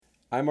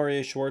I'm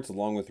Arya Schwartz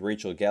along with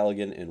Rachel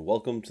Galligan, and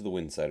welcome to the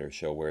Winsidr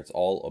Show, where it's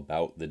all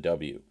about the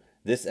W.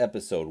 This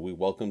episode, we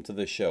welcome to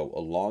the show a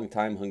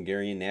longtime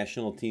Hungarian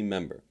national team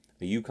member,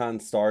 a Yukon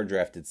star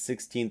drafted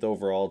 16th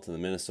overall to the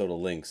Minnesota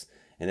Lynx,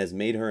 and has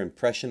made her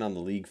impression on the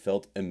league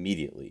felt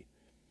immediately.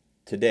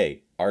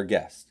 Today, our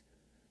guest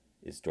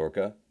is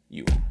Dorka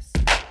Juhasz.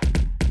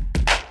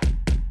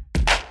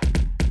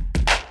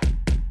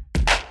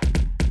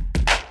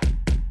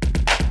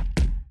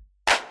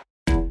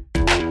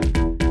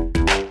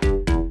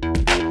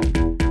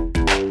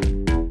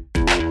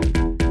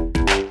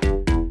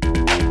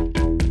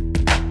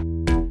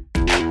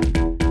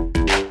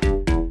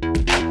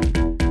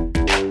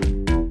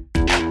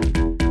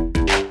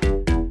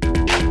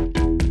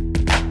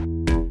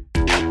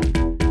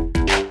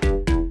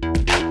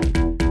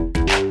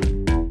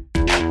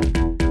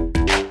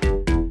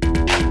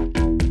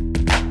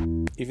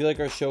 If you like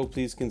our show,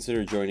 please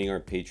consider joining our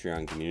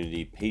Patreon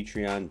community,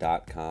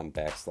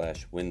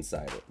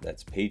 patreon.com/Winsidr.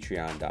 That's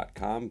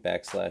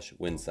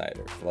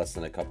patreon.com/Winsidr. For less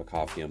than a cup of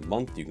coffee a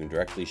month, you can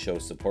directly show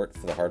support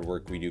for the hard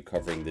work we do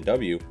covering the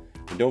W.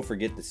 And don't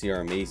forget to see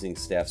our amazing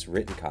staff's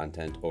written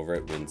content over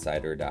at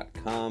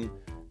winsidr.com.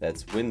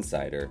 That's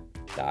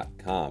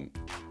winsidr.com.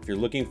 If you're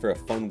looking for a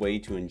fun way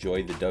to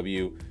enjoy the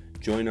W,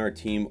 join our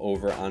team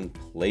over on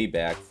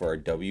Playback for our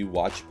W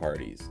watch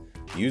parties.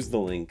 Use the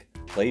link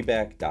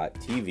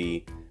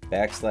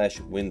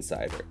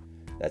playback.tv/Winsidr.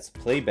 That's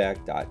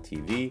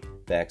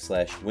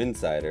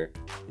playback.tv/Winsidr,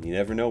 and you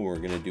never know when we're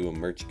going to do a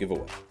merch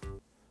giveaway.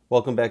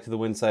 Welcome back to the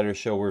Winsidr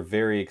Show. We're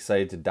very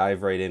excited to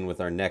dive right in with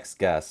our next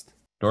guest.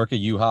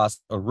 Dorka Juhasz,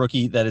 a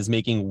rookie that is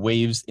making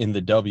waves in the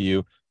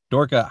W.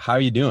 Dorka, how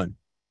are you doing?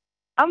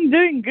 I'm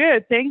doing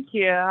good, thank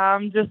you.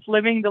 I'm just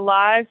living the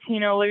life,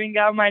 living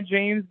out my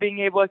dreams, being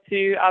able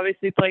to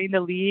obviously play in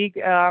the league,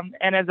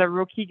 and as a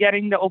rookie,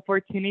 getting the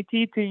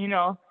opportunity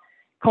to,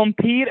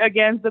 compete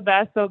against the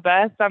best of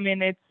best. I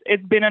mean,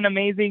 it's been an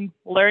amazing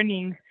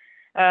learning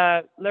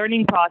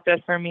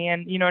process for me,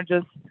 and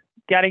just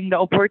getting the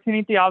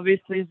opportunity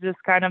obviously is just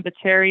kind of the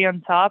cherry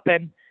on top.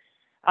 And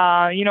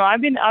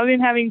I've been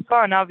having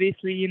fun.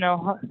 Obviously,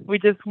 we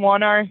just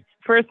won our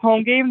first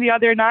home game the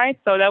other night,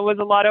 so that was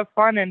a lot of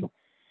fun, and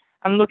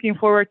I'm looking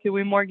forward to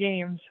win more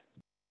games.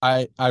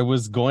 I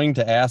was going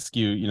to ask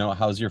you,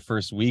 how's your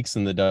first weeks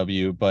in the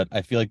W, but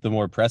I feel like the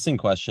more pressing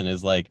question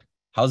is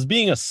how's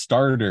being a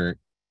starter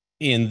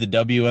in the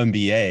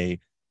WNBA?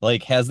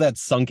 Has that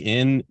sunk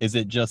in? Is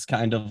it just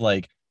kind of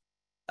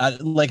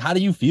how do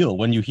you feel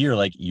when you hear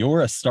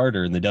you're a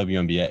starter in the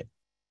WNBA?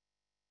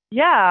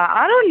 Yeah,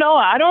 I don't know.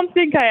 I don't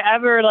think I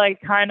ever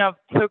kind of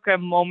took a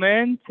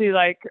moment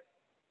to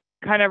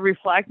kind of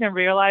reflect and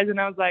realize. And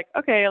I was like,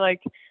 okay,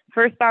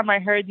 first time I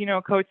heard,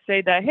 coach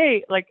say that,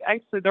 hey,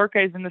 actually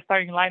Dorka is in the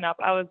starting lineup.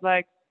 I was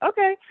like,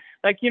 okay,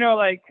 let's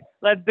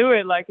do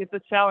it. It's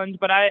a challenge.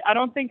 But I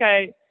don't think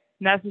I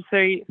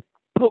necessarily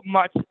put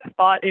much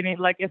thought in it,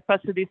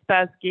 especially these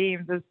past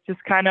games. It's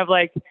just kind of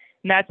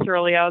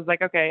naturally, I was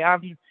like, okay, I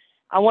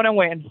want to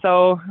win.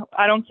 So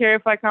I don't care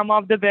if I come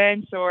off the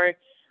bench or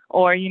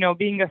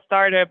being a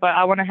starter, but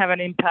I want to have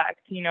an impact,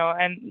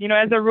 and,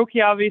 as a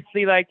rookie,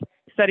 obviously,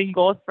 setting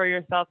goals for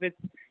yourself,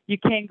 you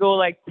can't go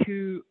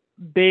too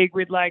big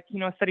with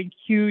setting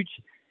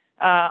huge,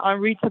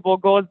 unreachable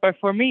goals. But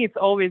for me, it's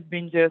always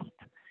been just,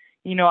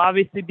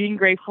 obviously being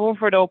grateful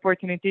for the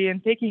opportunity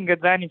and taking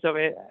advantage of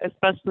it,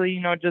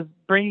 especially, just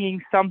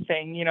bringing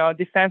something,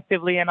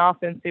 defensively and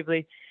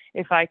offensively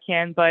if I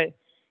can. But,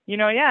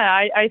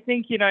 I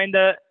think,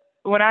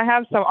 when I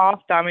have some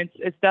off time,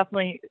 it's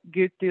definitely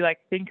good to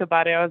think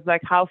about it. I was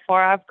how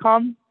far I've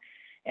come,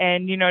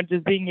 and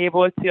just being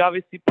able to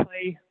obviously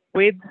play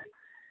with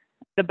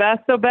the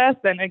best of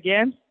best and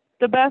against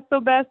the best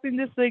of best in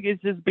this league.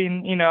 It's just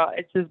been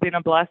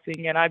a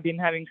blessing, and I've been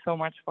having so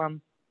much fun.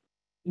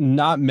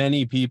 Not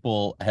many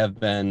people have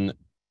been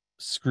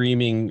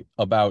screaming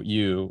about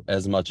you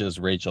as much as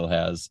Rachel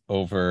has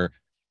over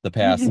the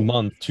past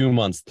month, 2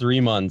 months, 3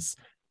 months.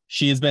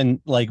 She has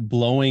been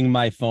blowing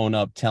my phone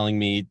up, telling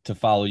me to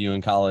follow you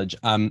in college.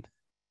 I'm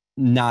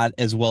not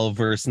as well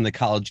versed in the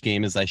college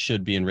game as I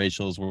should be, and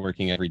Rachel is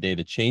working every day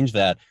to change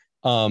that.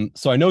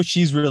 So I know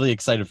she's really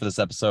excited for this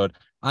episode.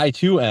 I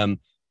too am,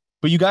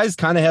 but you guys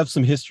kind of have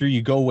some history.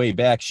 You go way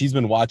back. She's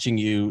been watching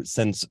you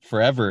since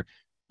forever.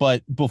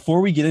 But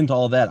before we get into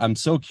all that, I'm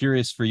so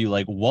curious for you,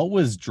 what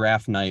was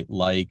draft night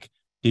like?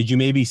 Did you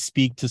maybe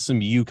speak to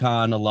some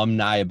Yukon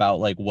alumni about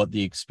what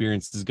the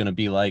experience is going to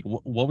be like?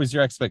 What was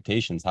your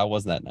expectations? How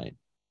was that night?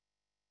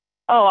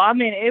 Oh, I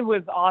mean, it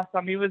was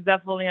awesome. It was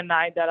definitely a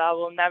night that I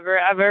will never,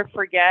 ever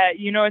forget.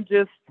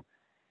 Just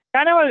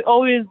kind of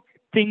always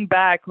think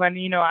back when,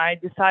 I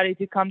decided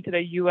to come to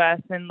the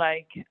U.S. and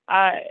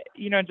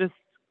just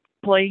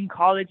playing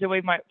college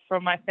away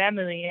from my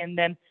family. And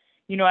then,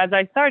 as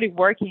I started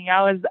working,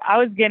 I was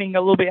getting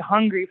a little bit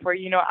hungry for,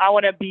 I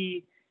want to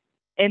be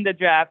in the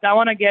draft. I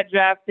want to get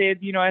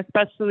drafted,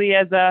 especially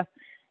as a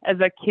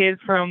kid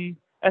from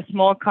a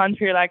small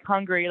country like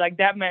Hungary.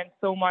 That meant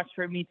so much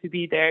for me to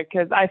be there,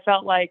 because I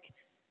felt like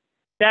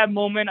that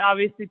moment,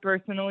 obviously,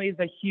 personally, is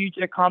a huge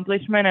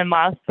accomplishment and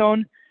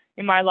milestone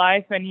in my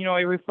life. And, you know,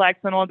 it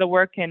reflects on all the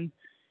work and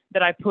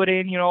that I put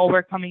in, you know,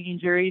 overcoming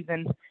injuries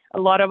and a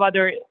lot of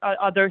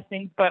other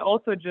things, but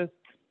also just,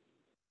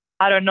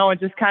 I don't know,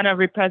 just kind of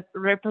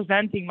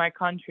representing my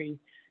country.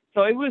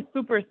 So it was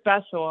super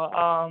special.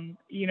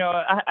 You know,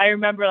 I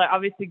remember, like,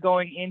 obviously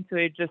going into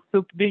it, just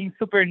being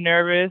super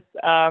nervous.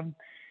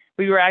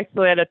 We were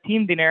actually at a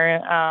team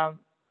dinner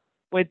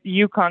with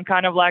UConn,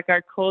 kind of like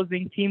our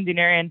closing team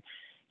dinner. And,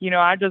 you know,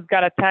 I just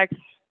got a text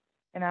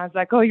and I was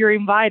like, oh, you're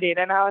invited.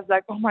 And I was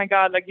like, oh my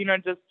God, like, you know,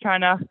 just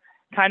trying to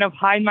kind of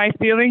hide my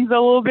feelings a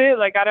little bit.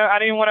 Like, I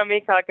didn't want to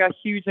make like a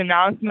huge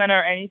announcement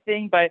or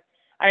anything, but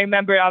I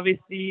remember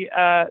obviously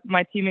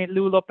my teammate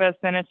Lou Lopez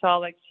Seneschal,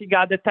 like, she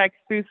got the text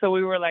too. So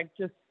we were like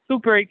just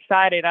super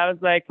excited. I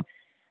was like,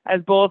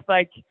 as both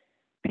like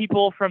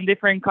people from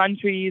different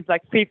countries,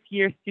 like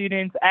 5th-year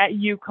students at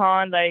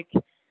UConn, like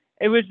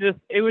it was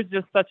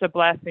just such a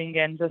blessing.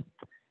 And just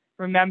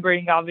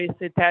remembering,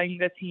 obviously telling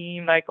the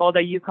team, like all the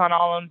UConn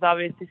alums,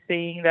 obviously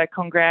saying that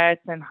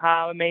congrats and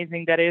how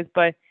amazing that is.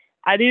 But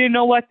I didn't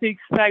know what to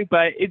expect,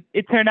 but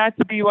it turned out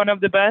to be one of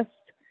the best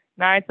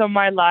nights of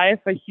my life,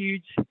 a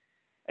huge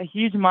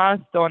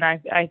milestone,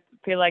 I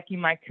feel like, in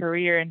my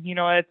career. And, you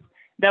know,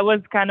 that was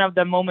kind of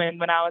the moment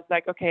when I was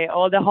like, okay,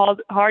 all the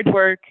hard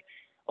work,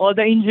 all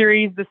the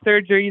injuries, the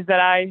surgeries that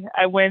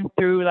I went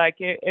through, like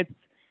it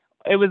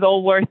was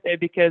all worth it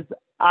because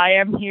I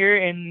am here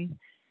and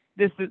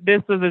this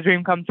was a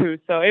dream come true.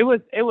 So it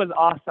was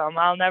awesome.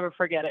 I'll never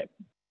forget it.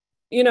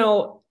 You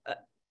know,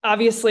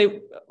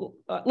 obviously,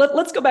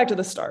 let's go back to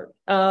the start.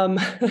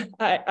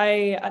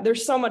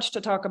 There's so much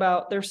to talk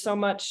about. There's so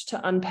much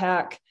to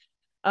unpack.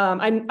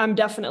 I'm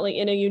definitely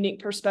in a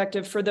unique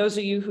perspective. For those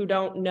of you who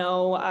don't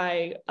know,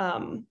 I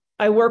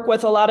work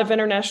with a lot of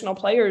international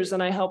players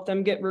and I help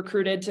them get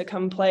recruited to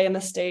come play in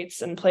the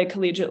States and play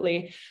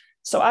collegiately.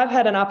 So I've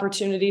had an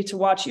opportunity to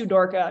watch you,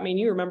 Dorka. I mean,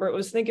 you remember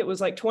I think it was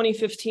like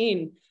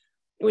 2015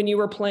 when you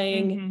were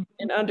playing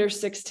in under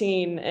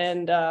 16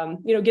 and,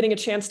 you know, getting a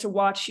chance to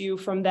watch you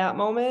from that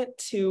moment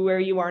to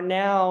where you are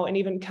now. And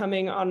even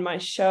coming on my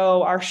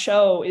show, our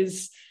show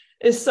is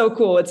so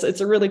cool. It's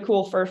a really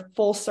cool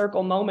full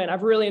circle moment.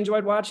 I've really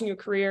enjoyed watching your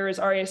career. As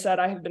Arya said,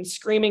 I have been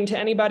screaming to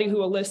anybody who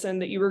will listen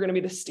that you were going to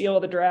be the steal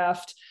of the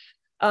draft.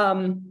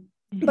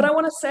 But I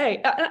want to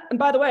say, and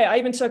by the way, I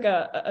even took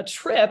a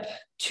trip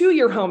to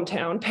your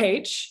hometown,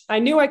 Paige. I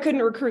knew I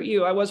couldn't recruit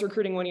you. I was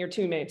recruiting one of your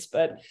teammates,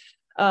 but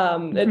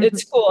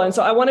it's cool. And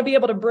so I want to be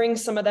able to bring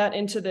some of that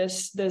into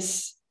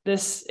this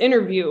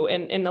interview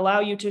and allow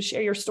you to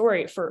share your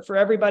story for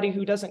everybody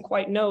who doesn't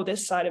quite know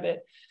this side of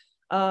it.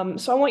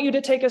 So I want you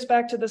to take us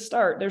back to the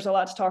start. There's a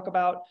lot to talk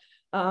about.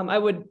 I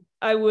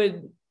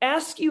would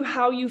ask you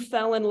how you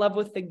fell in love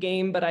with the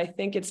game, but I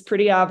think it's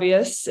pretty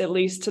obvious, at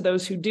least to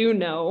those who do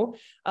know.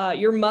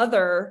 Your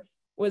mother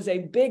was a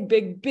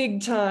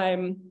big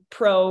time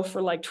pro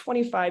for like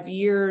 25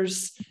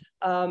 years.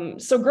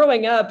 So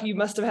growing up, you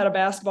must have had a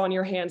basketball in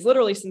your hands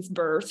literally since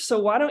birth. So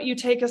why don't you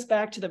take us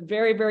back to the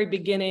very, very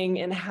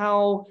beginning and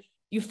how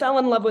you fell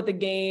in love with the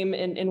game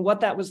and what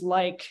that was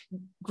like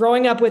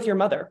growing up with your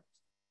mother?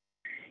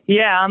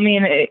 Yeah, I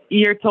mean,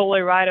 you're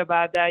totally right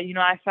about that. You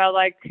know, I felt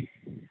like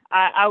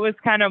I was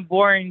kind of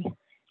born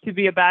to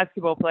be a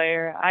basketball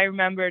player. I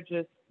remember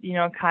just, you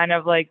know, kind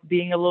of like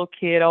being a little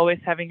kid, always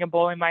having a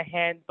ball in my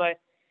hand. But,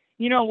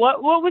 you know,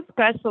 what was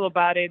special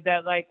about it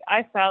that, like,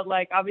 I felt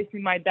like obviously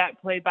my dad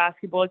played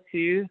basketball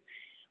too,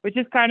 which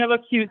is kind of a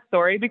cute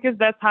story because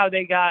that's how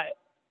they got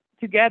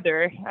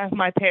together as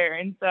my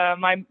parents.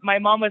 My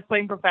mom was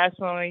playing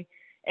professionally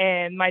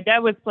and my dad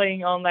was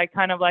playing on like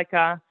kind of like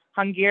a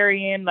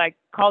Hungarian like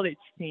college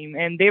team,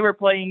 and they were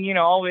playing, you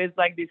know, always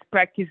like these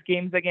practice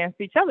games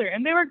against each other,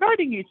 and they were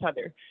guarding each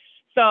other.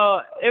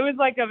 So it was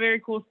like a very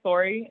cool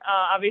story.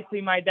 Obviously,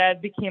 my dad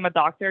became a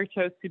doctor,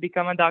 chose to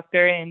become a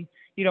doctor, and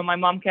you know, my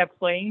mom kept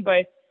playing.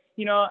 But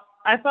you know,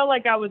 I felt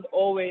like I was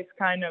always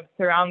kind of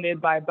surrounded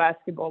by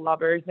basketball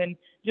lovers, and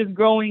just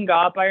growing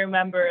up, I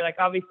remember like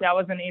obviously I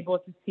wasn't able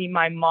to see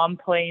my mom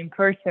play in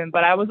person,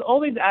 but I was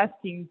always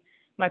asking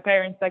my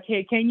parents like,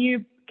 hey, can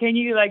you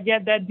like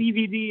get that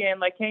DVD and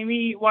like can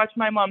we watch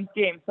my mom's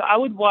game? So I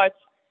would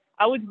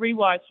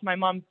rewatch my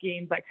mom's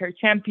games, like her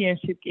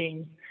championship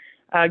games,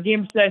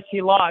 games that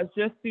she lost,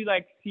 just to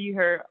like see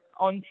her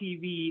on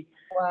TV.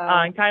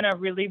 Wow. And kind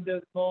of relive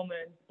those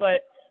moments.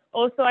 But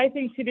also I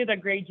think she did a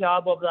great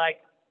job of like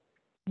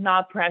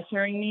not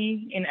pressuring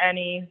me in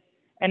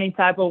any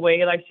type of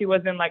way. Like she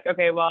wasn't like,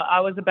 okay, well,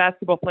 I was a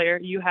basketball player,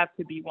 you have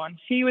to be one.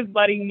 She was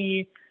letting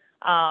me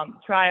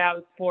try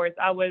out sports.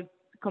 I was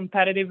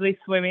competitively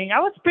swimming. I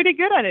was pretty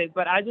good at it,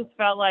 but I just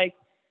felt like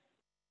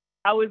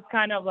I was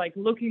kind of like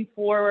looking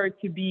forward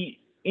to be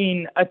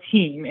in a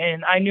team,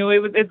 and I knew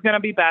it's gonna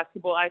be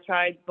basketball. I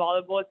tried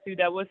volleyball too,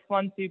 that was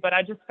fun too, but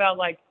I just felt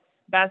like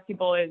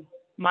basketball is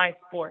my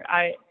sport.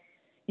 And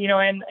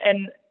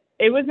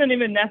it wasn't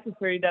even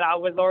necessary that I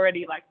was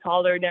already like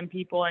taller than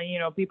people, and you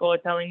know, people were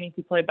telling me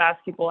to play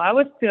basketball. I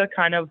was still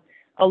kind of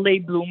a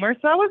late bloomer,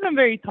 so I wasn't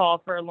very tall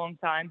for a long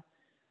time.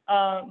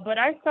 But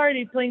I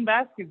started playing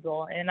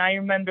basketball, and I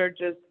remember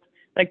just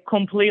like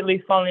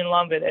completely falling in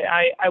love with it.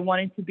 I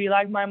wanted to be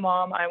like my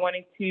mom. I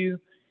wanted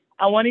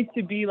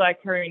to be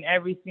like her in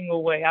every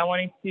single way. I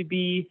wanted to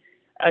be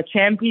a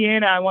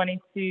champion. I wanted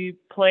to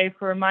play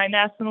for my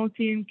national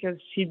team because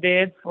she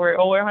did for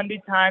over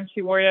 100 times.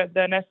 She wore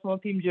the national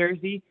team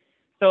jersey.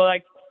 So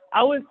like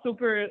I was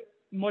super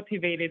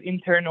motivated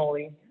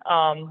internally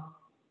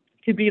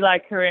to be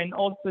like her, and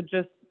also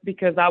just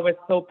because I was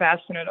so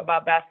passionate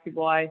about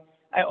basketball.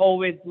 I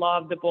always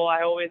loved the ball.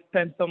 I always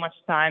spent so much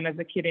time as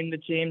a kid in the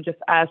gym, just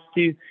asked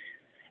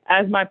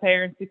my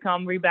parents to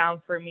come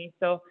rebound for me.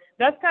 So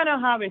that's kind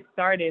of how it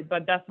started.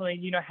 But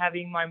definitely,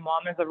 having my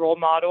mom as a role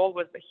model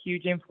was a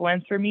huge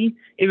influence for me,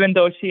 even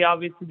though she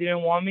obviously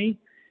didn't want me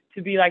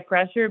to be like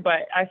pressure.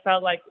 But I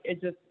felt like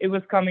it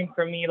was coming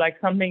from me, like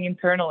something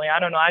internally. I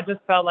don't know. I just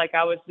felt like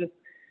I was just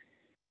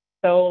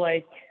so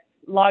like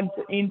logged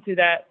into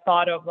that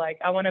thought of like,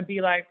 I want to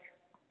be like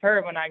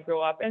her when I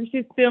grow up. And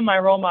she's still my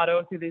role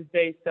model to this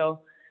day. So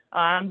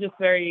I'm just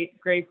very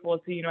grateful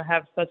to,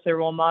 have such a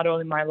role model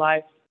in my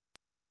life.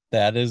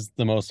 That is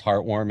the most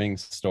heartwarming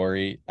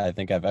story I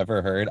think I've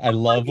ever heard. I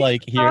love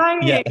like here.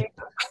 Yeah.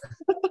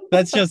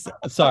 That's just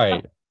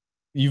sorry.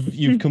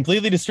 You've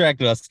completely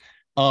distracted us.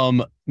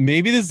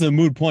 Maybe this is a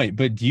moot point,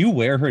 but do you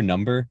wear her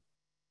number?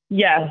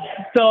 Yes.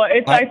 So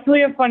it's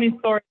actually a funny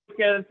story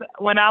because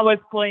when I was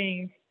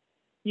playing,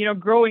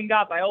 growing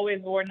up, I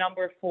always wore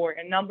number 4,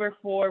 and number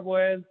 4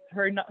 was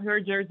her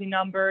jersey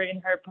number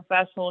in her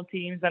professional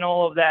teams and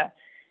all of that.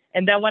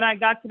 And then when I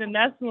got to the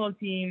national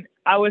team,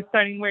 I was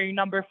starting wearing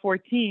number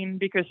 14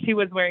 because she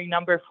was wearing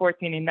number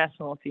 14 in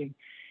national team.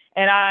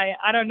 And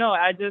I don't know,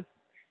 I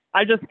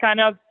just kind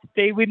of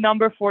stayed with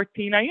number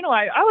 14. I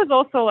was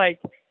also like,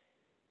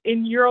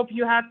 in Europe,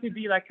 you have to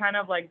be like kind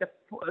of like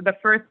the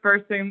first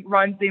person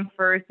runs in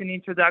first in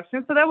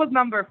introduction. So that was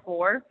number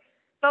 4.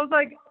 So I was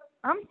like,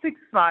 I'm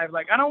 6'5".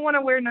 Like, I don't want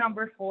to wear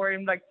number 4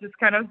 and like just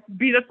kind of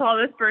be the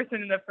tallest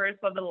person in the first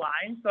of the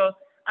line. So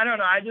I don't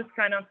know. I just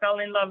kind of fell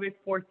in love with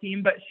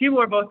 14, but she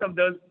wore both of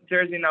those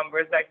jersey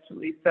numbers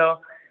actually. So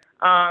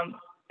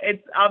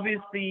it's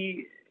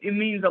obviously, it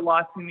means a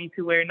lot to me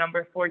to wear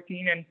number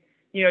 14, and,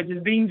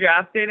 just being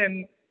drafted,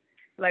 and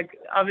like,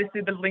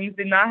 obviously the Lynx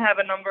did not have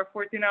a number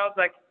 14. I was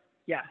like,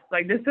 yeah,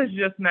 like this is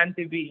just meant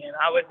to be. And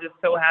I was just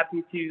so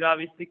happy to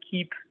obviously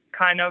keep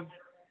kind of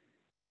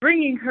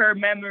bringing her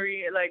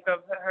memory, like,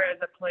 of her as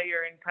a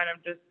player, and kind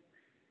of just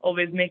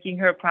always making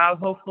her proud,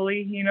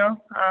 hopefully,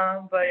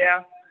 but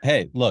yeah.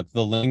 Hey, look,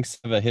 the Lynx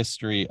have a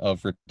history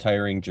of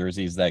retiring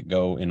jerseys that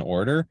go in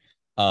order.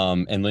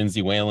 And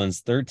Lindsay Whalen's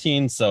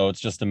 13, so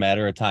it's just a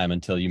matter of time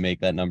until you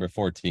make that number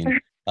 14.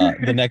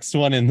 The next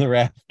one in the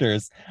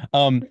rafters.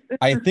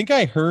 I think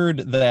I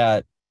heard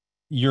that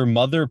your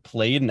mother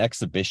played an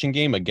exhibition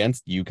game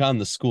against UConn,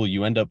 the school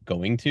you end up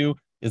going to.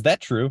 Is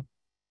that true?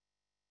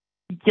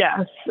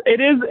 Yes, it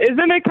is.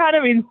 Isn't it kind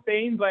of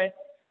insane? But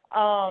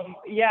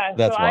yeah.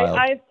 That's so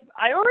wild.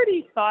 I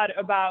already thought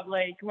about,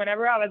 like,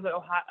 whenever I was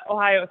at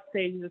Ohio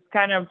State, just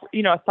kind of,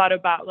 thought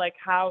about like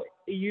how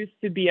it used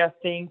to be a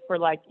thing for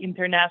like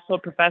international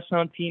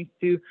professional teams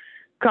to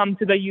come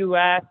to the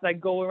U.S.,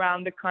 like go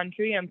around the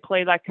country and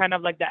play like kind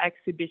of like the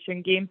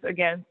exhibition games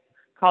against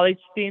college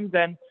teams.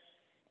 And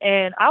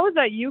I was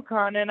at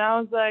UConn, and I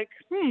was like,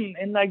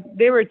 and like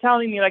they were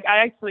telling me, like, I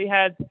actually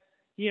had,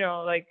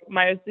 like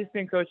my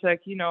assistant coach,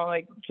 like,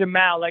 like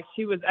Jamal, like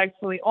she was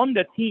actually on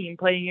the team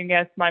playing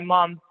against my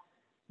mom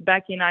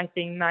back in, I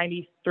think,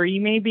 93,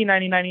 maybe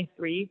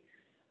 1993.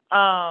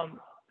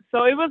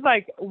 So it was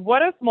like,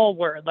 what a small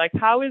world. Like,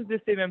 how is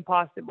this even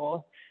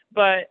possible?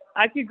 But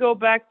I could go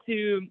back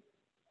to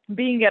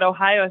being at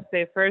Ohio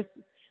State first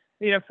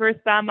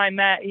time I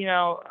met,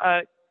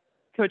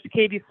 Coach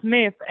Katie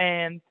Smith,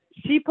 and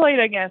she played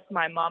against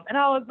my mom. And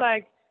I was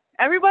like,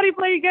 everybody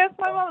played against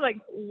my mom? Like,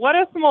 what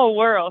a small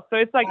world. So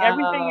it's like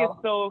everything is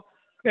so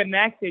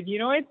connected.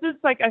 It's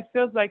just like, I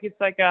feel like it's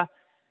like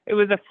it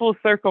was a full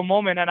circle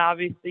moment. And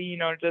obviously,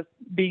 just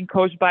being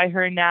coached by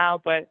her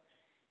now, but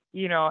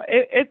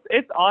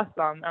it's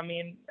awesome. I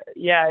mean,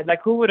 yeah,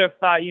 like who would have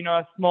thought,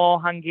 a small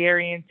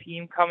Hungarian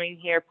team coming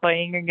here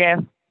playing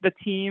against the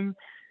team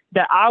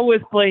that I was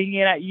playing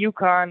in at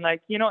UConn,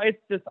 like, it's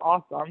just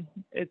awesome.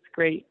 It's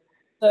great.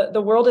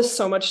 The world is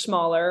so much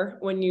smaller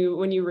when you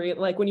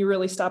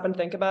really stop and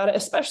think about it,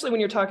 especially when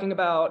you're talking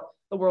about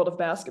the world of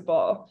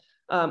basketball.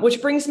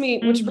 Which brings me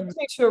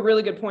to a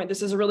really good point.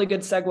 This is a really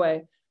good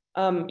segue.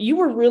 You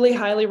were really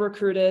highly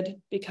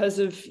recruited because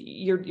of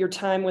your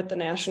time with the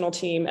national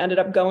team, ended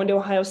up going to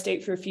Ohio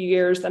State for a few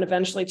years, then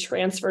eventually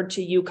transferred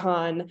to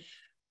UConn.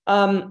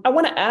 I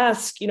want to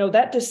ask,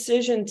 that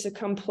decision to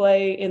come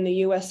play in the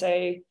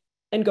USA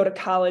and go to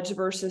college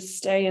versus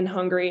stay in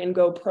Hungary and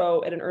go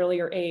pro at an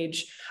earlier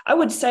age. I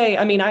would say,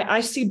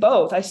 I see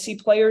both. I see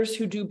players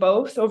who do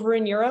both over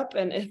in Europe,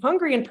 and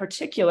Hungary in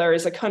particular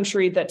is a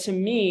country that to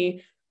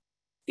me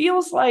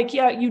feels like,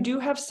 yeah, you do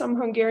have some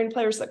Hungarian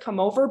players that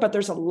come over, but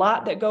there's a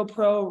lot that go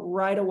pro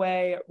right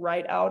away,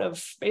 right out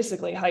of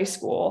basically high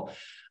school.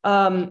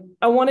 I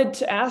wanted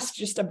to ask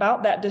just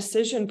about that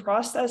decision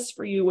process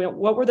for you.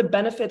 What were the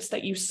benefits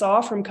that you saw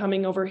from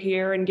coming over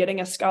here and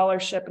getting a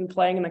scholarship and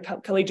playing in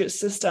the collegiate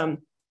system?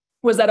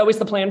 Was that always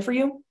the plan for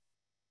you?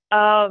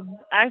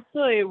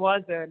 Actually, it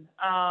wasn't.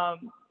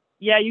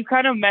 Yeah, you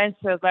kind of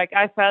mentioned, like,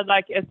 I felt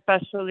like,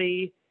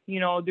 especially,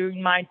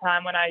 during my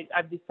time when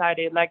I've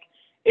decided, like,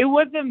 it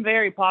wasn't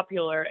very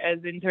popular as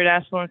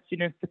international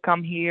students to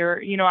come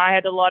here. I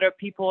had a lot of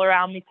people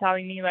around me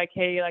telling me, like,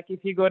 hey, like, if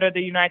you go to the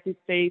United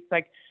States,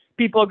 like,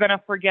 people are going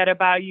to forget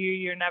about you.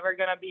 You're never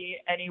going to be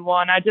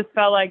anyone. I just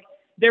felt like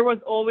there was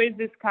always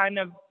this kind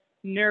of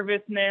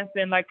nervousness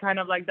and, like, kind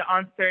of like the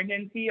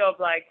uncertainty of,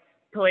 like,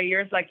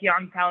 players, like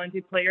young,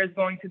 talented players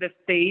going to the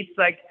States.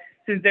 Like,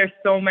 since there's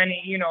so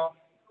many,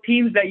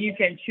 teams that you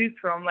can choose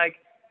from, like,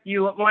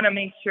 you want to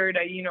make sure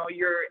that,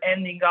 you're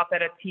ending up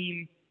at a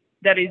team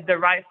that is the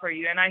right for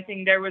you. And I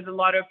think there was a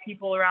lot of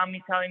people around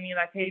me telling me,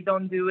 like, hey,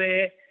 don't do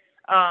it.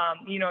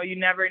 You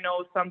never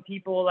know. Some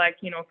people, like,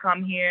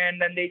 come here and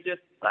then they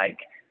just, like,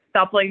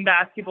 stop playing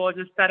basketball,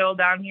 just settle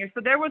down here.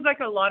 So there was, like,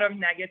 a lot of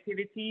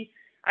negativity,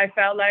 I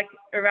felt like,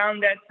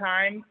 around that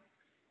time,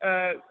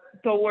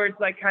 towards,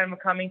 like, kind of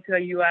coming to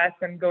the U.S.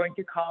 and going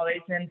to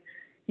college. And,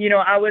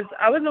 I was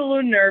a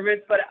little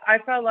nervous, but I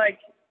felt like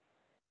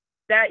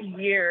that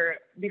year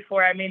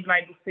before I made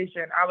my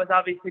decision, I was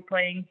obviously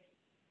playing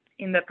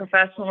in the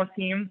professional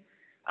team.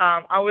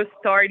 I was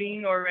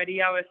starting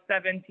already. I was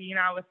 17.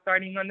 I was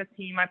starting on the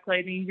team. I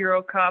played in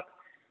Euro Cup.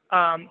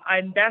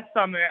 And that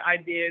summer I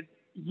did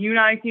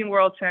U19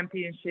 World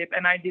Championship,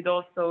 and I did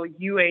also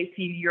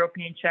U18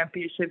 European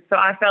Championship. So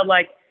I felt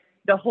like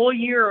the whole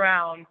year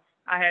around,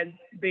 I had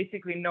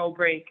basically no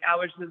break. I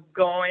was just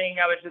going.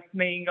 I was just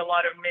making a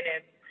lot of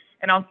minutes.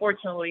 And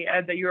unfortunately,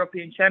 at the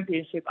European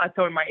Championship, I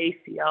tore my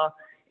ACL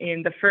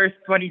in the first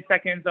 20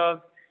 seconds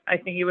of, I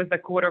think it was the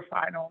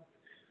quarterfinal.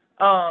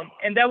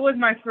 And that was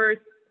my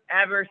first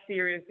ever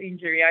serious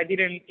injury. I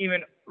didn't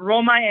even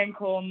roll my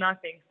ankle,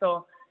 nothing.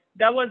 So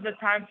that was the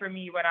time for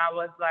me when I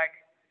was like,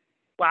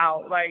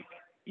 wow, like,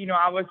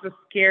 I was just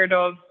scared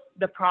of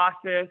the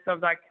process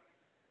of, like,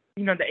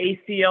 the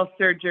ACL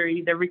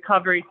surgery, the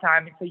recovery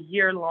time. It's a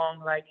year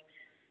long. Like,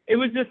 it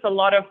was just a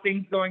lot of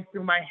things going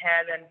through my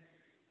head. And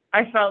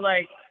I felt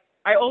like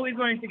I always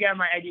wanted to get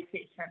my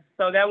education.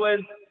 So that was,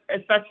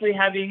 especially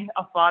having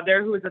a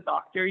father who was a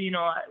doctor, he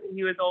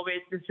was always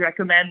just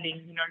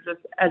recommending,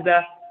 just as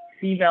a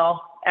female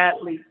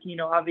athlete,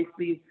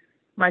 obviously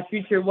my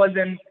future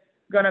wasn't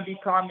going to be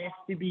promised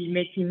to be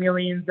making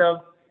millions of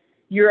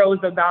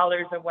euros or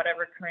dollars or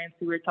whatever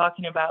currency we're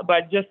talking about,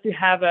 but just to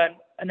have a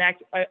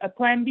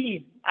plan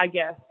B, I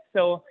guess.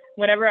 So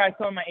whenever I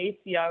saw my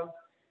ACL,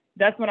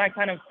 that's when I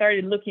kind of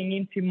started looking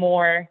into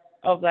more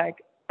of,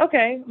 like,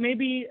 okay,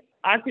 maybe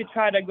I could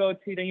try to go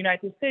to the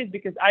United States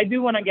because I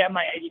do want to get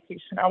my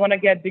education. I want to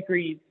get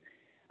degrees.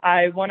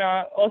 I want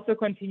to also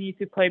continue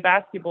to play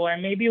basketball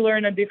and maybe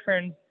learn a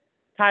different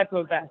type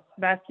of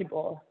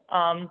basketball.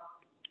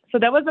 So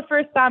that was the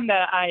first time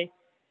that I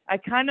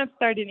kind of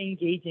started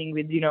engaging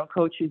with,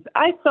 coaches.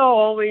 I saw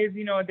always,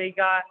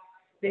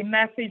 they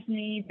messaged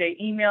me, they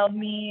emailed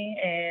me,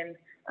 and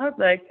I was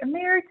like,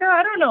 America,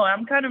 I don't know.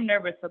 I'm kind of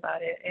nervous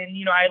about it. And,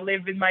 I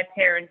lived with my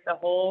parents the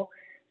whole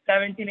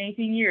 17,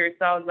 18 years.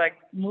 So I was like,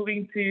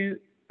 moving to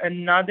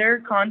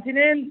another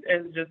continent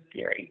is just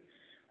scary.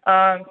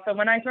 So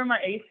when I tore my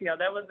ACL,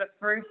 that was the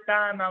first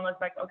time I was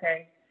like,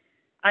 okay,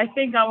 I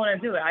think I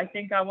want to do it. I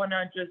think I want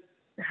to just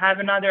have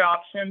another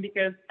option,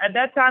 because at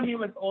that time it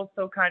was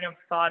also kind of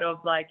thought of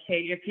like,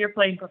 hey, if you're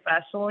playing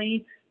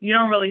professionally, you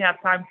don't really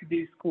have time to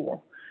do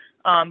school.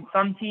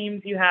 Some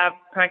teams you have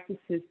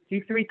practices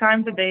 2-3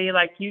 times a day.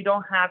 Like, you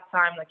don't have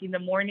time, like in the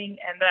morning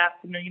and the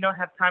afternoon, you don't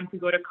have time to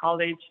go to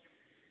college,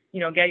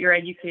 get your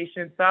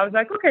education. So I was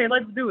like, okay,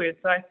 let's do it.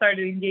 So I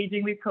started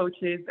engaging with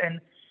coaches. And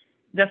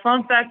the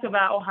fun fact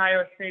about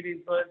Ohio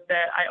State was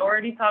that I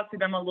already talked to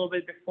them a little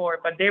bit before,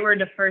 but they were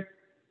the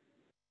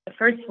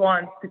first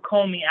ones to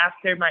call me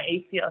after my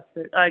ACL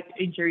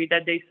injury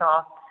that they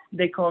saw.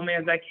 They called me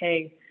and was like,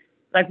 hey,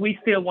 like, we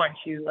still want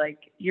you.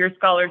 Like, your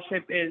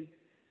scholarship is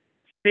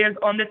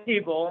on the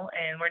table,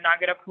 and we're not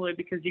going to pull it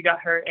because you got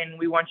hurt, and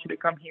we want you to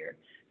come here.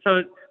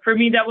 So for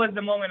me, that was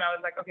the moment I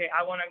was like, okay,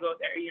 I want to go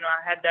there.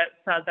 I had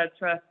that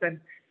trust. And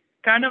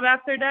kind of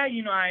after that,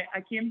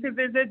 I came to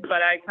visit,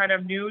 but I kind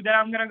of knew that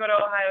I'm going to go to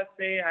Ohio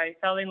State. I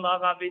fell in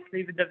love,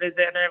 obviously, with the visit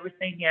and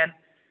everything,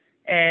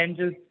 and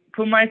just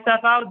put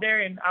myself out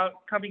there and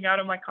coming out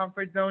of my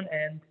comfort zone,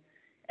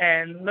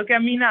 and look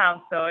at me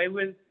now. So it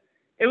was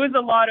a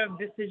lot of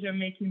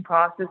decision-making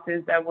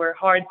processes that were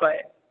hard, but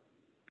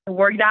it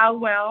worked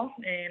out well,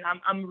 and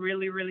I'm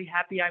really, really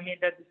happy I made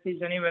that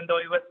decision, even though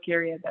it was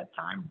scary at that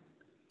time.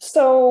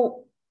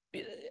 So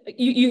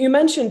you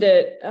mentioned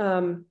it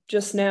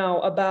just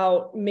now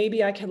about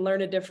maybe I can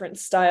learn a different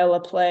style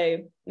of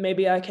play.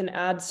 Maybe I can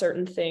add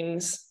certain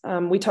things.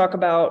 We talk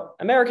about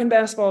American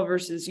basketball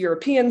versus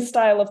European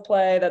style of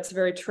play. That's a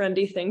very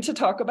trendy thing to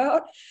talk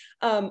about.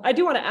 I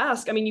do want to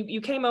ask, I mean,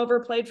 you came over,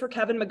 played for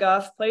Kevin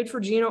McGuff, played for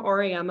Gino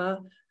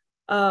Auriemma.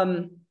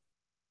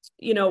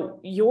 You know,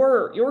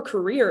 your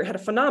career had a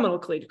phenomenal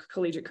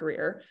collegiate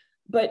career,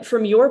 but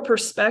from your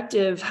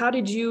perspective, how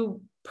did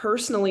you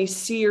personally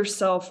see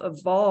yourself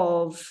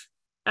evolve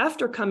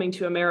after coming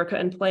to America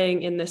and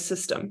playing in this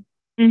system?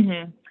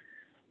 Mm-hmm.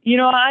 You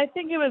know, I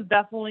think it was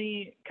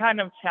definitely kind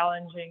of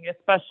challenging,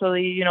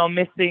 especially, you know,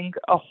 missing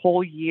a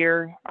whole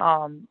year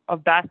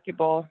of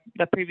basketball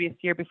the previous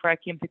year before I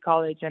came to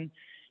college. And,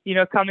 you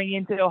know, coming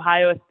into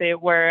Ohio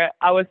State where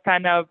I was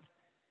kind of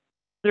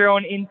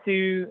thrown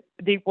into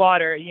deep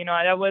water. You know,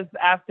 that was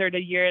after the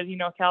year, you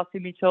know, Kelsey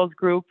Mitchell's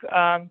group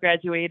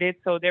graduated.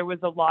 So there was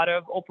a lot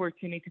of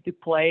opportunity to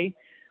play,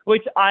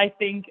 which I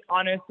think,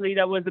 honestly,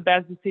 that was the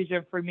best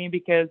decision for me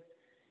because,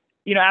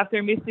 you know,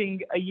 after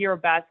missing a year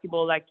of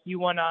basketball, like you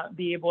want to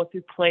be able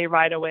to play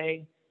right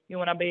away. You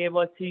want to be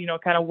able to, you know,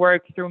 kind of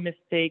work through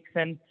mistakes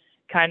and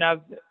kind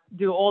of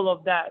do all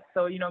of that.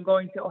 So, you know,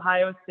 going to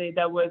Ohio State,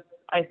 that was,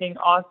 I think,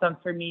 awesome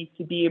for me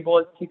to be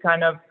able to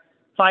kind of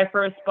fight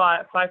for a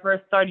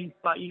starting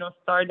spot, you know,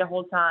 start the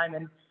whole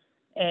time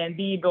and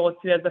be able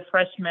to, as a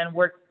freshman,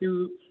 work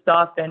through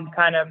stuff and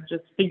kind of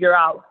just figure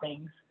out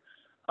things.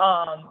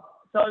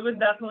 So it was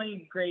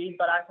definitely great,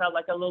 but I felt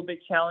like a little bit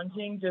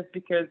challenging just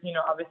because, you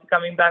know, obviously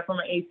coming back from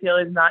an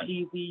ACL is not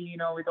easy, you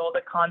know, with all the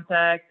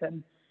contact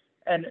and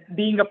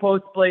being a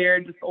post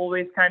player, just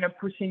always kind of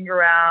pushing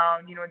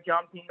around, you know,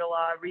 jumping a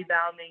lot,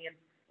 rebounding. And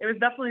it was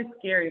definitely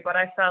scary, but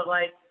I felt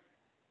like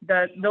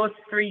those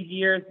 3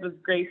 years was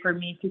great for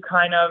me to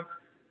kind of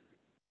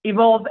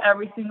evolve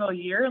every single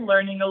year,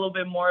 learning a little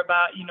bit more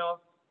about, you know,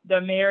 the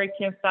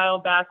American style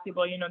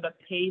basketball, you know, the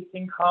pace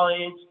in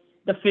college,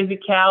 the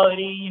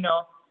physicality, you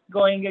know,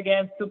 going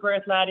against super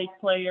athletic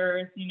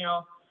players, you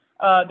know.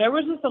 There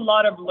was just a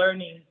lot of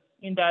learning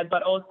in that,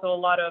 but also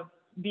a lot of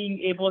being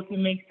able to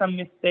make some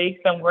mistakes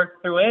and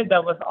work through it.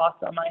 That was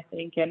awesome, I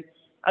think. And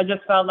I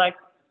just felt like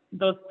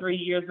those 3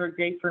 years were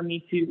great for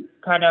me to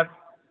kind of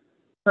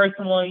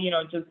personally, you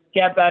know, just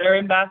get better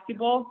in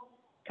basketball,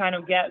 kind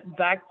of get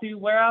back to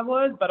where I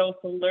was, but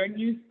also learn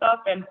new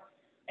stuff and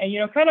you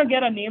know, kind of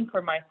get a name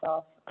for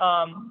myself,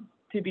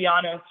 to be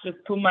honest, just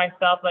put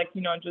myself, like,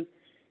 you know, just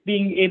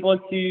being able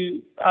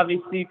to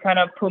obviously kind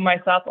of put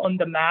myself on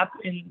the map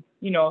in,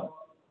 you know,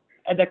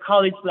 at the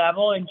college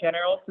level in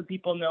general, so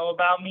people know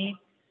about me,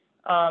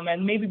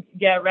 and maybe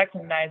get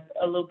recognized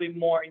a little bit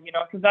more, you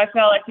know, because I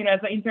felt like, you know, as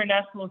an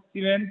international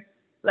student,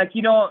 like,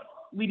 you know,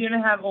 we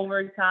didn't have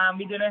overtime.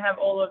 We didn't have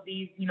all of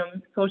these, you know,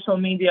 social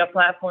media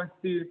platforms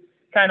to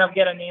kind of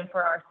get a name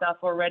for ourselves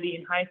already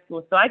in high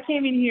school. So I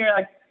came in here,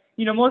 like,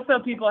 you know, most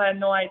of the people had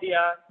no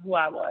idea who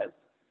I was.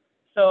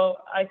 So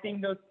I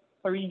think those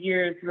 3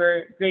 years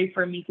were great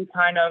for me to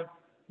kind of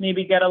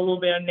maybe get a little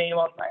bit of name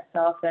of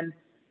myself. And,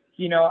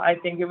 you know, I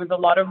think it was a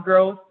lot of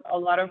growth, a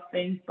lot of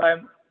things, but,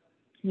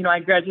 you know, I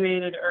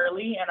graduated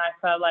early and I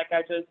felt like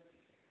I just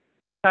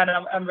kind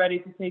of, I'm ready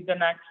to take the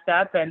next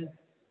step. And,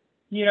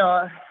 you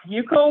know,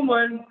 UConn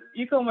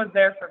was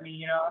there for me,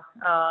 you know,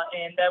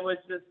 and that was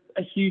just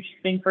a huge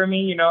thing for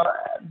me, you know,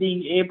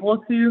 being able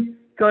to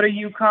go to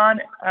UConn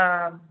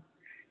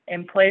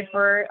and play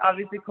for,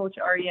 obviously, Coach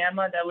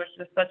Auriemma. That was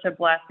just such a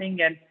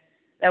blessing, and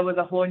that was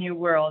a whole new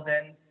world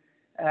and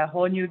a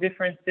whole new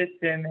different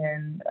system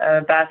in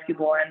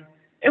basketball, and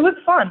it was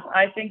fun.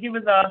 I think it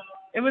was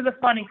a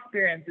fun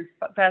experience. This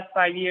past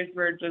 5 years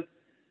were just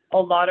a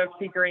lot of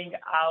figuring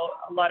out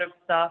a lot of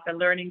stuff and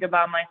learning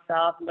about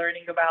myself,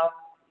 learning about,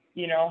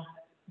 you know,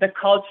 the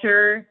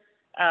culture,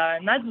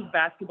 not just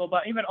basketball,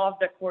 but even off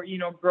the court, you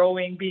know,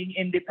 growing, being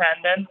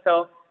independent.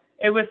 So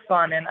it was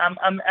fun. And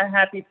I'm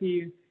happy to,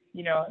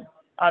 you know,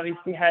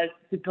 obviously had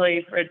to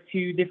play for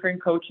 2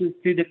 different coaches,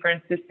 2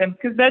 different systems,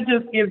 because that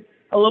just gives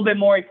a little bit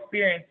more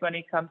experience when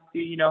it comes to,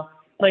 you know,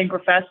 playing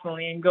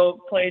professionally and go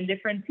play in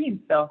different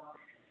teams. So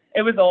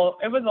it was all,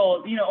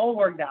 you know, all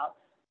worked out.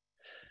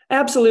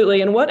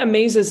 Absolutely. And what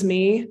amazes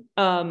me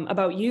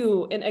about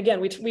you, and again,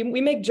 we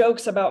make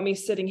jokes about me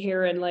sitting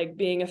here and like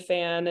being a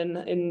fan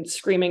and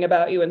screaming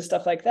about you and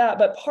stuff like that.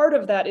 But part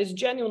of that is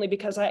genuinely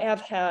because I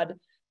have had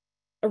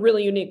a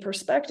really unique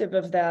perspective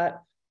of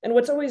that. And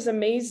what's always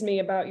amazed me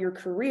about your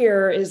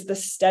career is the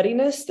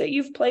steadiness that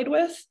you've played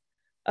with.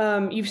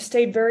 You've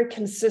stayed very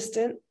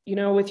consistent, you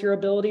know, with your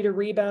ability to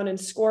rebound and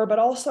score, but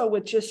also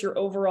with just your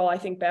overall, I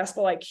think,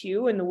 basketball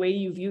IQ and the way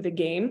you view the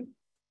game.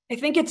 I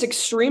think it's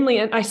extremely,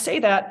 and I say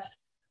that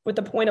with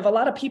the point of a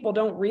lot of people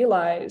don't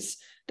realize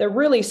that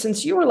really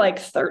since you were like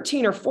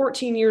 13 or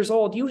 14 years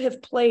old, you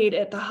have played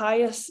at the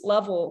highest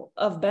level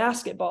of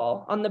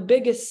basketball on the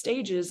biggest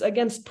stages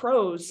against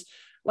pros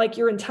like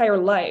your entire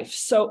life.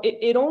 So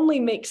it only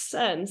makes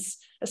sense,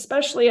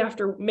 especially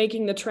after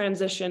making the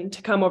transition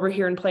to come over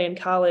here and play in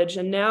college.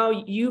 And now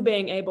you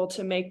being able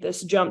to make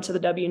this jump to the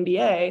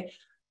WNBA,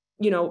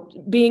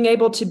 being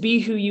able to be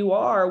who you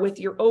are with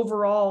your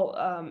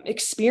overall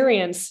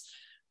experience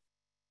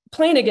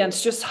playing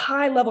against just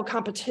high level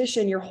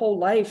competition your whole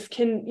life.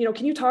 Can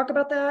you talk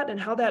about that and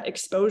how that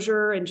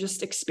exposure and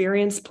just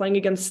experience playing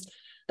against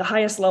the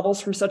highest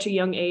levels from such a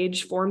young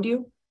age formed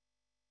you?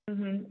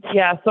 Mm-hmm.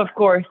 Yes, of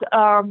course.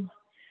 As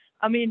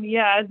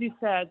you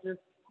said,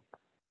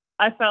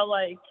 I felt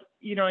like,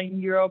 in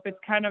Europe, it's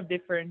kind of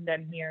different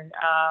than here.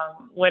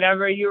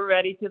 Whenever you're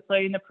ready to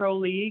play in the pro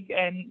league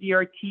and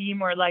your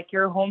team or like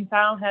your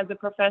hometown has a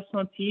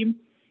professional team,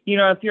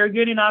 if you're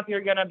good enough,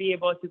 you're going to be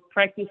able to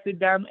practice with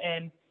them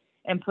and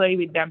play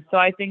with them. So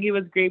I think it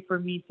was great for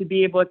me to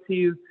be able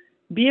to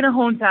be in a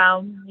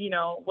hometown,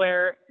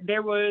 where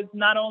there was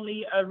not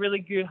only a really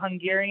good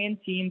Hungarian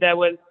team that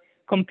was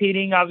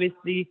competing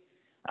obviously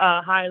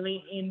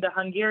highly in the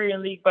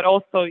Hungarian league, but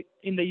also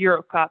in the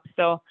Euro Cup.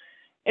 So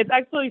it's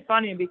actually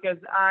funny because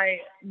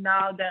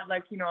now that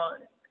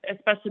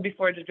especially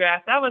before the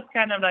draft, I was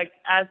kind of like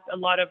asked a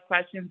lot of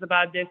questions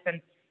about this,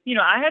 and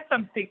I had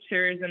some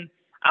pictures and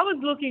I was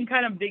looking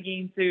kind of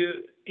digging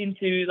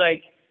into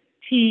like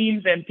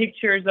teams and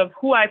pictures of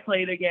who I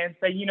played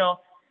against.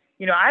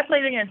 I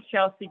played against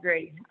Chelsea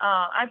Gray.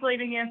 I played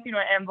against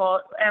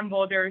M.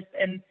 Voters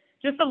and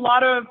just a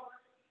lot of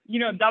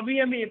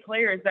WNBA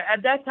players that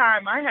at that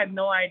time I had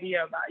no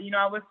idea about.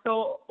 I was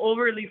so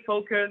overly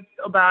focused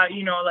about,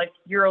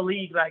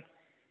 EuroLeague, like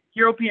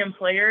European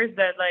players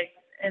that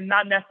and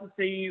not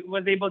necessarily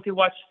was able to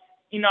watch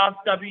enough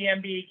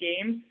WNBA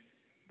games.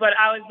 But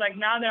I was like,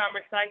 now that I'm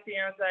reflecting,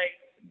 I was like,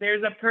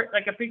 there's a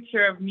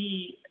picture of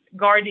me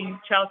guarding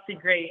Chelsea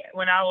Gray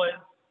when I was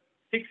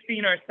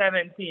 16 or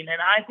 17.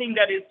 And I think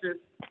that is just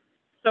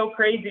so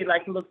crazy,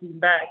 looking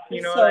back, So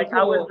cool.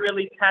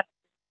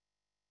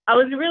 I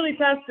was really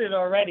tested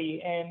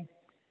already and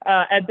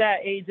at that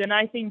age. And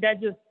I think that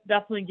just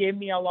definitely gave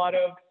me a lot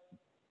of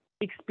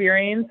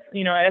experience,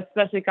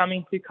 especially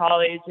coming to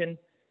college and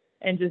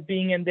just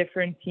being in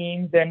different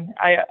teams. And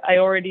I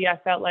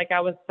felt like I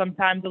was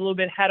sometimes a little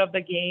bit ahead of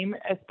the game,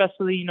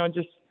 especially,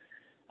 just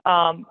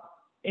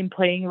in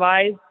playing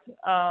wise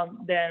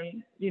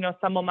than,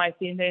 some of my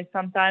teammates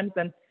sometimes.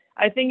 And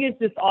I think it's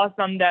just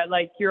awesome that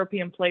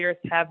European players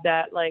have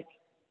that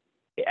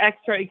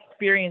extra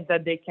experience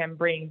that they can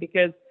bring,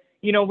 because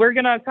we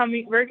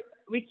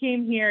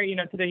came here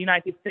to the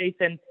United States,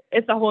 and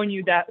it's a whole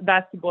new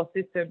basketball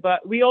system,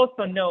 but we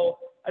also know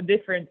a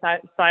different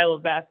style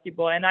of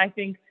basketball. And I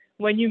think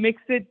when you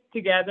mix it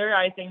together,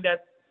 I think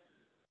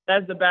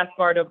that's the best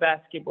part of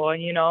basketball,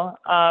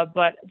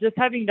 but just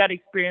having that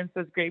experience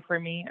was great for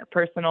me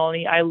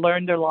personally. I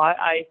learned a lot.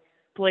 I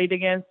played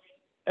against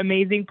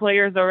amazing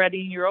players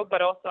already in Europe,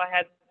 but also I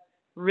had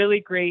really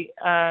great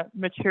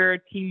mature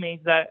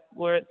teammates that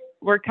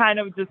were kind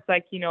of just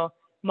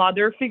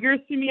mother figures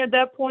to me at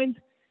that point.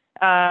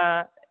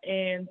 And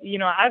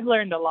I've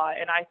learned a lot,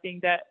 and I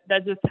think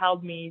that just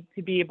helped me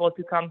to be able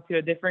to come to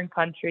a different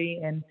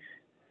country and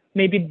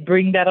maybe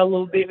bring that a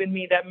little bit with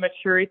me, that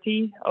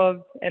maturity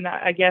and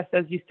I guess,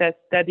 as you said,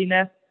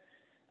 steadiness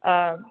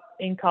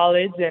in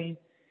college. And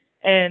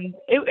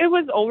it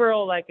was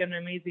overall an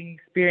amazing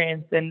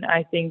experience. And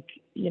I think,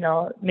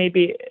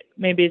 maybe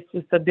it's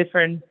just a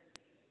different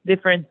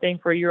thing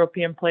for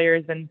European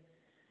players. And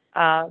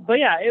but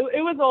yeah,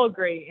 it was all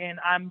great. And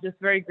I'm just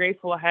very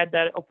grateful I had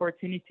that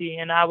opportunity,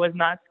 and I was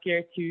not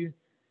scared to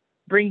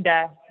bring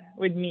that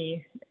with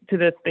me to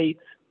the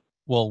States.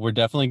 Well, we're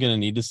definitely going to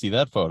need to see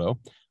that photo.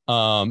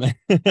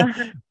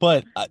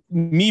 But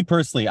me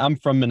personally, I'm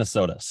from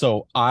Minnesota,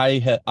 so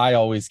I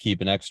always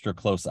keep an extra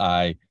close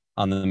eye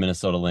on the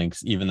Minnesota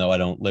Lynx, even though I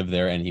don't live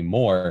there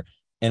anymore.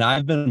 And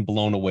I've been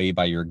blown away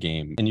by your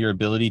game and your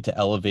ability to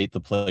elevate the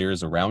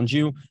players around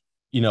you,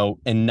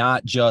 and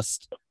not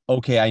just,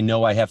 okay, I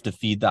know I have to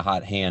feed the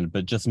hot hand,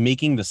 but just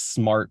making the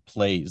smart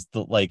plays.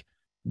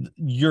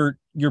 Your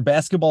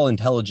basketball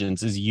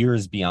intelligence is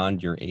years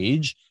beyond your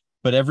age,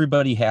 but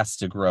everybody has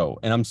to grow.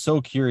 And I'm so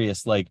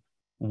curious,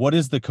 what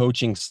is the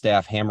coaching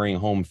staff hammering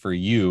home for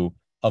you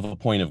of a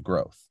point of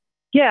growth?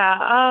 Yeah,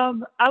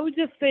 I would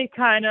just say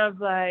kind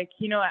of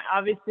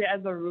obviously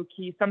as a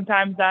rookie,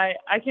 sometimes I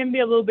can be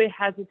a little bit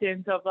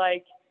hesitant of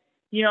I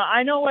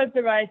know what's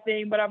the right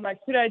thing, but I'm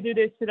should I do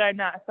this? Should I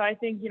not? So I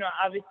think,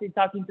 obviously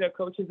talking to the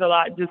coaches a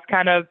lot, just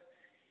kind of,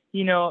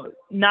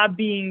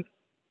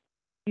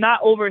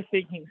 not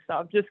overthinking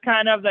stuff, just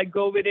kind of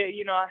go with it,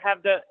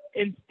 have the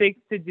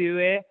instinct to do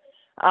it.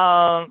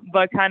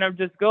 But kind of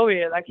just go with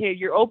it. Hey,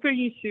 you're open,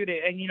 you shoot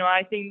it. And,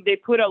 I think they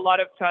put a lot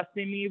of trust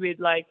in me with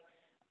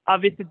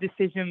obviously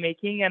decision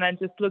making. And I'm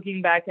just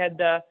looking back at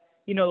the,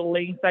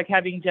 links,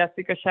 having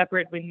Jessica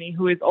Shepard with me,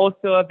 who is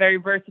also a very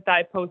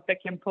versatile post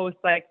that can post,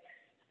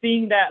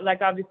 seeing that,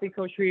 obviously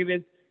Coach Reeve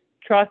is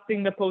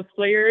trusting the post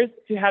players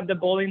to have the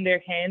ball in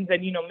their hands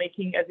and,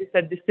 making, as you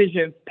said,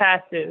 decisions,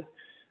 passes,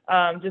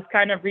 just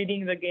kind of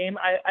reading the game.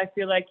 I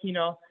feel like,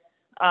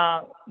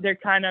 they're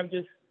kind of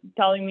just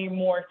telling me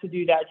more to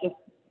do that. Just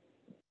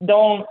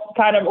don't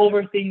kind of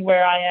overthink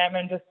where I am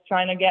and just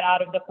trying to get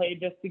out of the play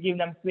just to give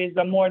them space,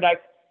 but more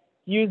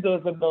use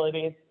those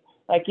abilities.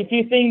 If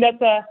you think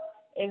that's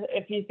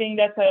if you think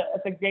that's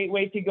a great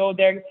way to go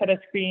there, set a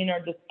screen or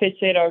just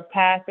pitch it or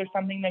pass or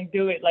something, like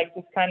do it. Like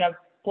just kind of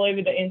play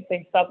with the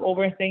instinct, stop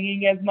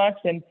overthinking as much.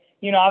 And,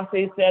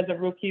 obviously as a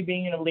rookie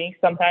being in the league,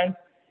 sometimes,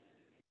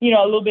 I'm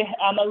a little bit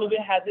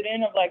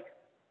hesitant of like,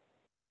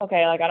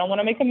 okay, like I don't want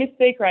to make a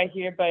mistake right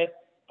here, but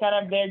kind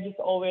of they're just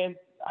always,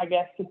 I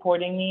guess,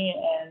 supporting me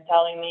and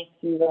telling me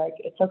to like,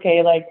 it's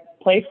okay, like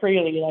play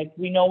freely, like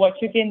we know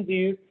what you can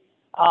do,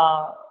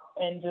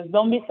 and just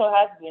don't be so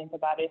hesitant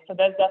about it. So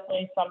that's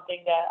definitely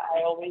something that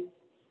I always,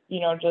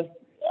 just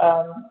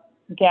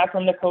get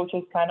from the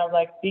coaches, kind of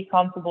like be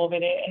comfortable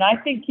with it. And I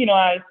think,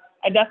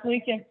 I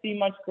definitely can see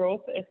much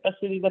growth,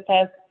 especially the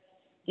past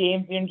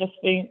games and just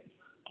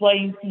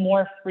playing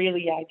more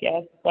freely, I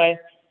guess. But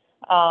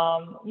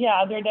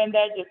other than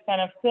that, just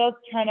kind of still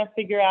trying to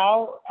figure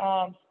out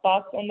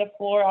spots on the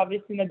floor,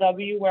 obviously in the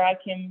W where I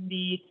can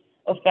be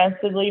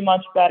offensively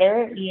much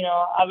better.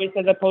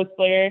 Obviously as a post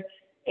player,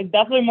 it's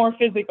definitely more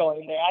physical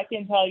in there. I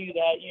can tell you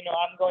that,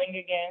 I'm going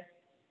against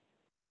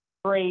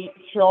great,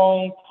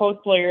 strong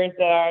post players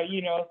that are,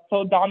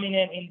 so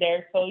dominant in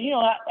there. So,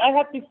 I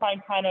have to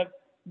find kind of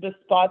the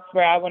spots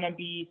where I want to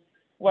be,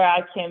 where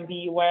I can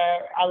be, where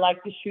I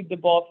like to shoot the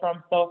ball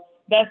from. So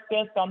that's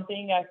still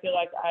something I feel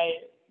like I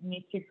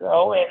need to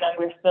grow, and then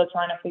we're still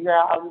trying to figure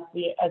out,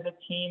 obviously, as a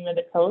team and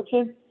the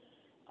coaches.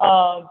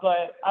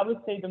 But I would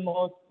say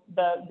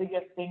the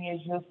biggest thing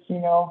is just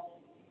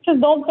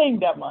don't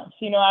think that much.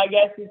 I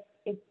guess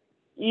it's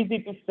easy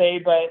to say,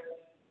 but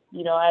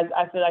as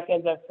I feel like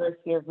as a first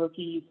year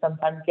rookie, you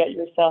sometimes get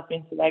yourself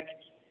into like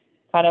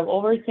kind of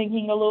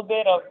overthinking a little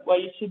bit of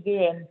what you should do.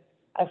 And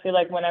I feel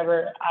like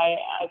whenever I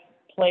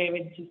play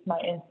with just my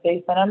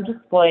instincts and I'm just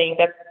playing,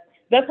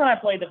 that's when I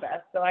play the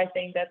best. So I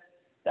think that's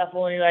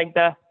definitely like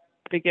the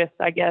biggest,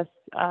 I guess,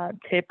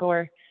 tip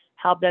or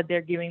help that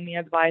they're giving me,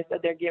 advice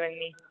that they're giving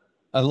me.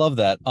 I love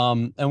that.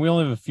 And we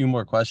only have a few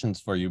more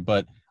questions for you,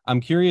 but I'm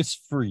curious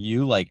for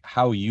you, like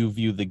how you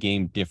view the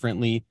game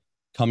differently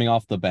coming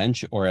off the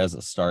bench or as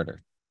a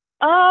starter.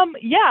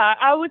 Yeah,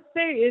 I would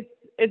say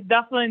it's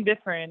definitely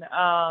different.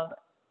 I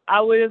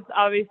was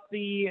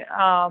obviously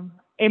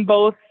in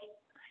both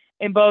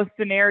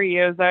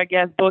scenarios, I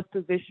guess, both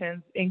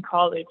positions in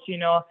college.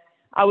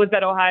 I was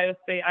at Ohio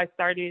State. I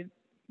started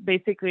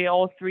basically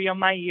all 3 of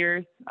my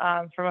years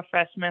from a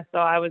freshman, so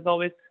I was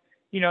always,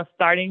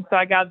 starting. So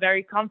I got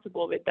very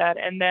comfortable with that.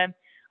 And then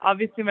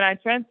obviously when I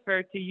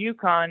transferred to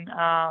UConn,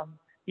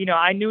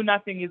 I knew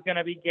nothing is going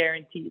to be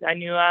guaranteed. I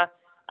knew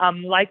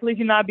I'm likely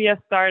to not be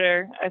a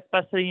starter,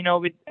 especially,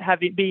 with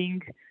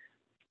being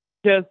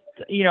just,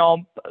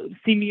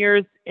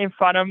 seniors in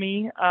front of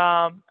me.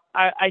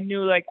 I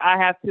knew like I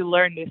have to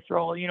learn this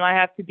role. I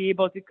have to be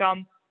able to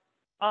come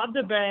off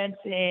the bench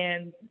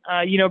and,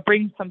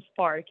 bring some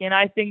spark. And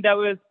I think that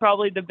was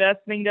probably the best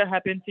thing that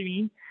happened to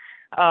me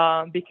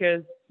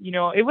because,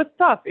 it was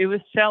tough. It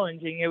was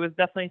challenging. It was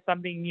definitely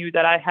something new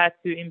that I had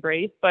to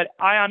embrace, but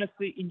I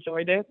honestly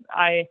enjoyed it.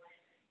 I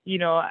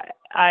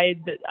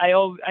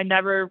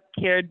never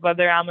cared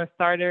whether I'm a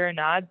starter or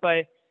not,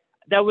 but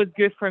that was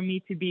good for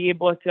me to be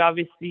able to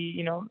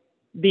obviously,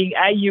 being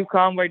at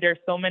UConn where there's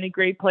so many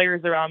great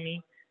players around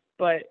me,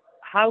 but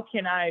how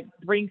can I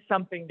bring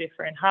something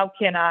different? How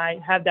can I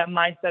have that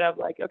mindset of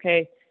like,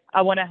 okay,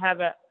 I want to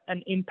have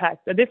an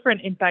impact, a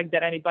different impact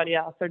than anybody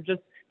else, or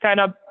just kind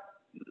of,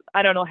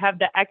 I don't know, have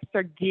the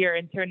extra gear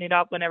and turn it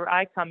up whenever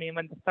I come in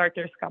when the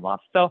starters come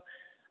off. So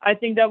I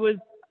think that was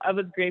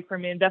great for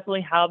me and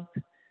definitely helped,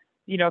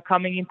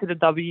 coming into the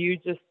W,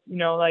 just,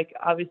 like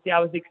obviously I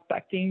was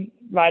expecting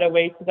right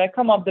away to like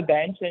come off the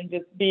bench and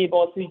just be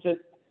able to just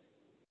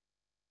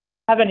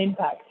have an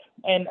impact.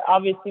 And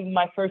obviously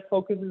my first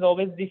focus is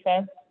always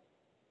defense,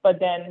 but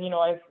then,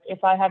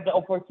 if I have the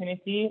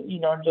opportunity,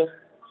 just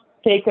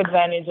take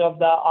advantage of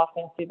the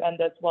offensive end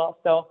as well.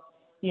 So,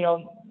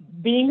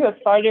 being a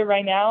starter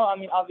right now, I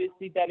mean,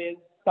 obviously that is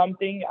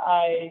something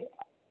I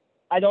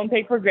don't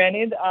take for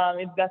granted.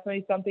 It's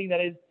definitely something that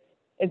is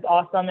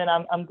awesome, and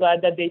I'm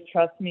glad that they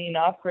trust me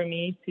enough for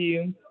me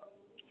to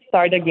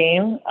start a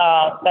game.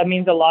 That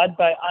means a lot,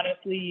 but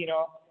honestly,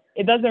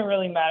 it doesn't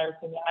really matter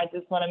to me. I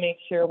just want to make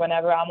sure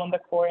whenever I'm on the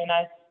court, and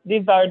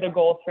these are the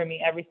goals for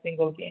me every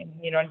single game,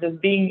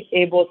 just being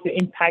able to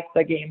impact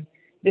the game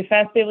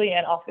defensively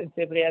and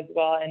offensively as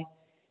well. And,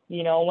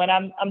 when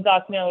I'm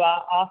talking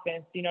about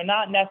offense,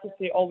 not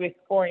necessarily always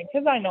scoring,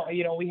 because I know,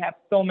 we have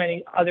so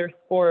many other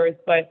scorers,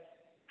 but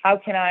how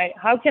can I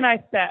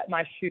set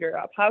my shooter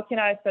up? How can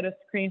I set a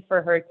screen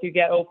for her to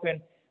get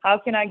open? How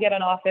can I get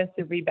an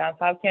offensive rebound?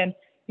 How can,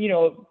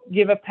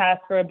 give a pass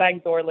for a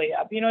backdoor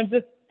layup?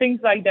 Just things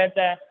like that,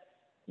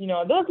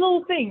 those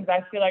little things,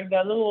 I feel like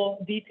the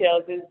little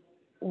details is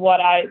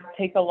what I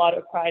take a lot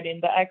of pride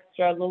in, the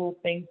extra little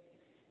things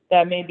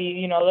that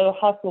maybe, little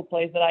hustle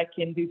plays that I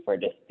can do for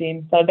this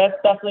team. So that's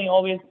definitely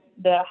always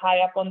the high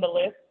up on the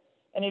list.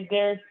 And if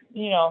there's,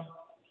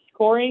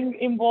 scoring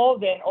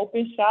involved and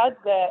open shots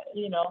that,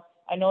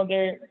 I know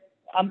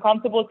I'm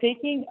comfortable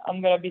taking,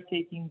 I'm going to be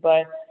taking.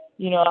 But,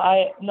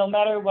 no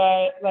matter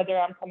whether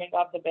I'm coming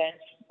off the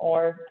bench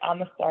or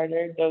I'm a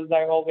starter, those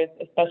are always,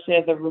 especially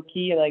as a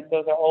rookie, like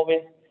those are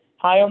always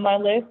high on my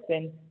list.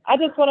 And I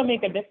just want to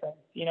make a difference,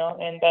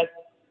 and that's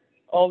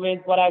always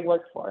what I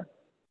work for.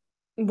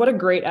 What a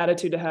great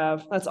attitude to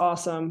have. That's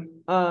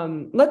awesome.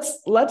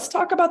 Let's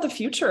talk about the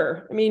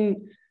future. I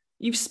mean,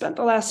 you've spent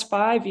the last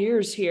 5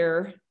 years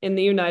here in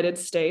the United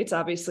States.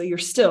 Obviously, you're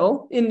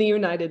still in the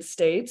United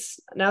States.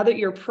 Now that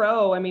you're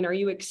pro, I mean, are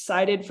you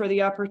excited for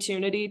the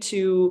opportunity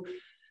to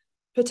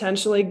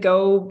potentially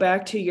go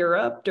back to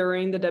Europe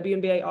during the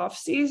WNBA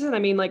offseason? I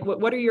mean, like,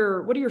 what are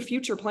your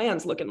future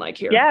plans looking like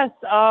here? Yes,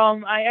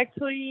 I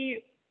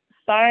actually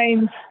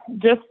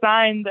just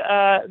signed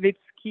with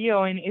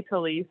Skio in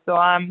Italy, so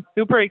I'm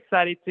super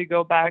excited to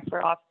go back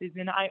for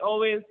offseason. I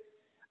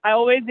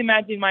always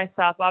imagine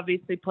myself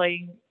obviously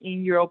playing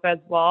in Europe as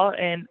well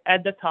and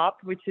at the top,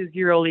 which is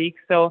EuroLeague.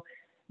 So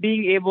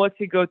being able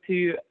to go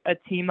to a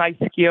team like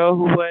Skio,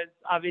 who was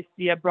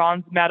obviously a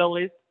bronze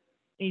medalist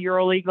in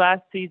EuroLeague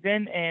last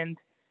season, and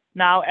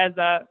now as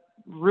a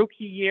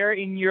rookie year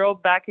in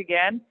Europe back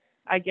again,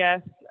 I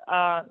guess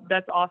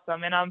that's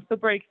awesome. And I'm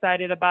super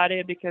excited about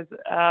it because,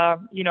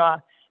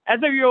 as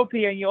a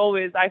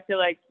European, I feel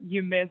like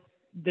you miss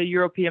the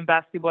European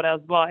basketball as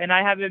well. And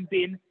I haven't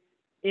been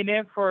in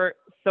it for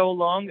so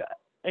long,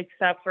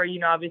 except for,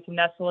 obviously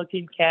national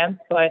team camps,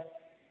 but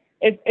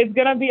it's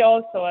going to be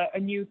also a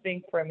new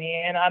thing for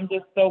me. And I'm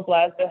just so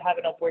blessed to have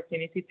an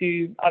opportunity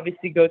to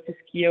obviously go to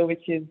Skio,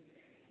 which is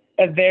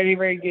a very,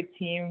 very good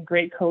team,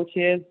 great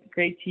coaches,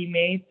 great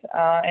teammates,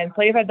 and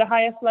play at the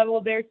highest level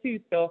there too.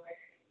 So,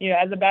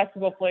 as a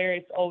basketball player,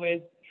 it's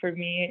always for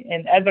me,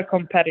 and as a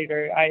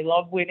competitor, I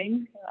love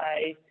winning.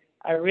 I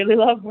really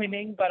love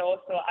winning, but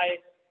also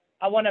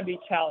I want to be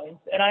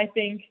challenged. And I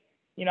think,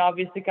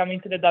 obviously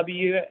coming to the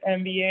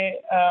WNBA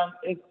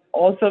is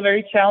also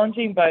very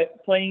challenging,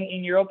 but playing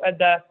in Europe at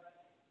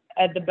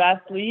the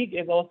best league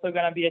is also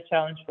going to be a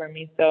challenge for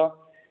me. So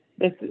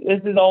this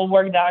has all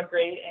worked out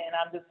great, and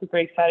I'm just super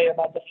excited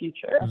about the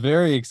future.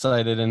 Very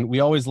excited, and we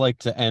always like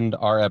to end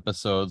our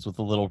episodes with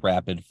a little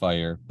rapid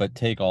fire, but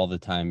take all the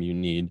time you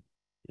need.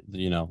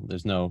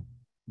 There's no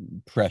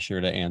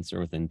pressure to answer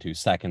within 2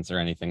 seconds or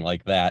anything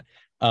like that.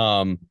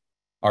 Are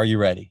you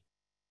ready?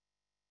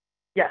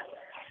 Yes.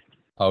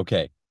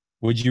 Okay.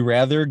 Would you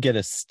rather get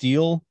a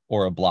steal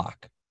or a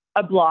block?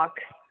 A block.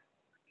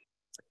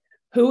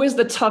 Who is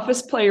the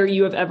toughest player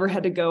you have ever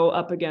had to go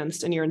up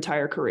against in your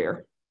entire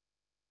career?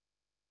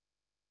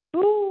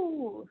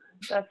 Ooh,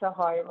 that's a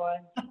hard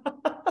one.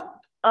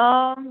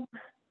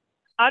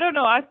 I don't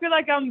know. I feel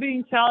like I'm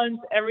being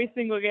challenged every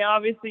single game.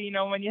 Obviously,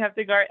 when you have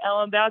to guard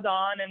Ellen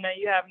Daldon and then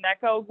you have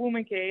Neka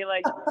Ogwumike,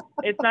 like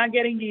it's not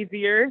getting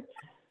easier.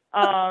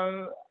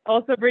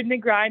 Also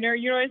Brittany Griner,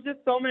 it's just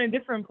so many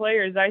different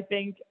players. I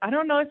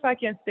don't know if I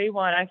can say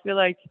one. I feel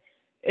like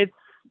it's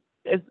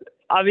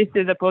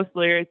obviously the post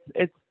player.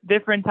 It's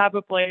different type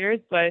of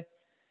players, but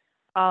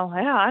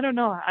yeah, I don't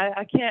know.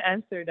 I can't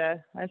answer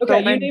that.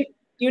 Okay,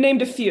 you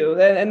named a few,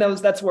 and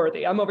that's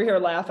worthy. I'm over here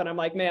laughing. I'm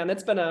like, man,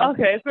 it's been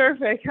okay,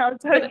 perfect.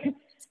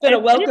 It's been a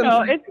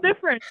welcome. It's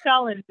different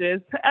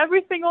challenges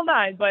every single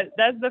night, but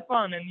that's the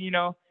fun,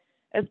 and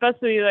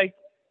especially like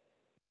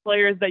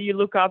players that you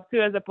look up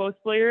to as a post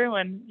player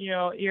when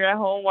you're at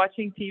home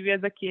watching TV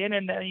as a kid,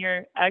 and then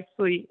you're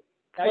actually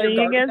playing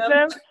against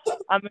them.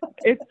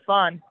 It's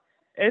fun.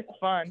 It's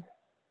fun.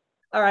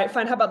 All right,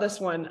 fine. How about this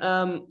one?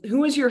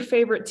 Who is your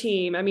favorite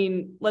team? I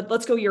mean,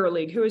 let's go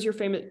EuroLeague. Who is your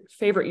favorite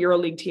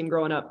EuroLeague team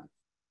growing up?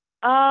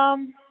 I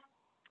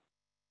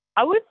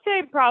would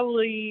say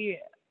probably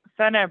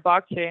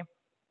Fenerbahce.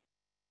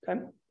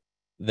 Okay.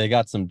 They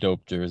got some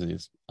dope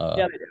jerseys. Yeah,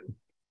 they do.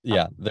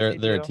 Yeah,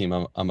 they're a team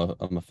I'm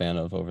a fan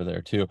of over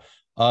there too.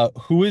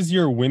 Who is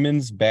your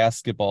women's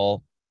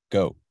basketball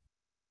GOAT?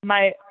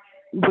 My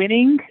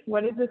winning?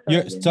 What is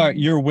it?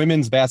 Your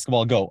women's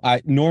basketball GOAT.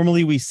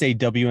 Normally we say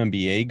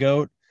WNBA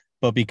GOAT,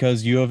 but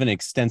because you have an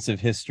extensive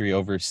history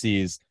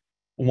overseas,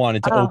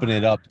 wanted to open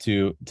it up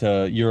to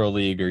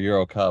EuroLeague or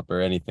Euro Cup or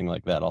anything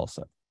like that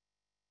also.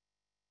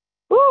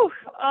 Ooh,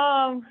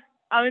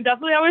 I mean,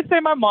 definitely I would say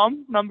my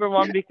mom, number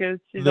one, because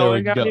she's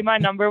always going to be my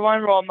number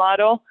one role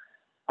model.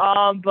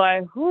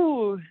 But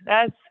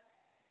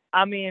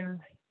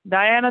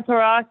Diana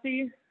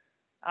Taurasi.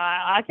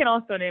 I can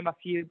also name a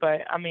few,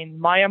 but I mean,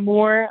 Maya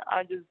Moore,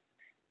 just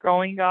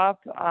growing up,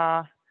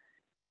 I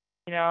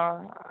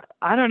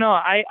don't know.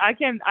 I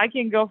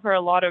can go for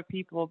a lot of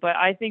people, but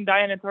I think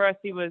Diana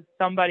Taurasi was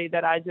somebody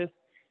that I just,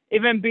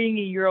 even being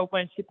in Europe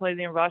when she played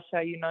in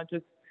Russia,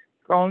 just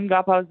growing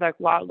up, I was like,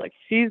 wow, like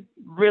she's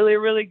really,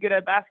 really good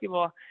at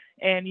basketball.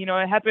 And,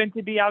 it happened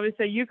to be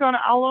obviously a UConn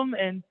alum,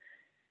 and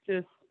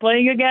just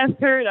playing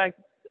against her, like,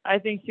 I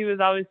think she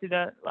was obviously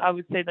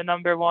the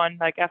number one,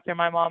 like after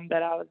my mom,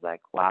 that I was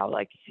like, wow,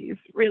 like she's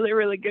really,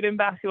 really good in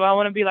basketball. I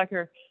want to be like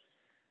her.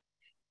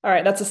 All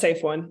right. That's a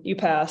safe one. You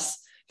pass.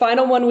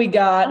 Final one we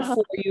got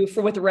for you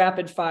with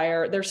rapid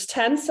fire. There's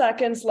 10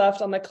 seconds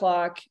left on the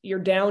clock. You're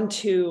down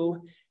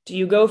 2. Do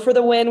you go for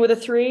the win with a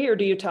 3 or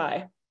do you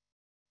tie?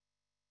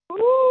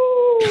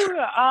 Ooh,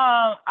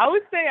 I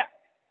would say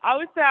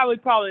I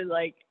would probably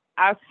like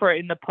ask for it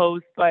in the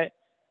post, but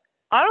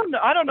I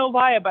don't know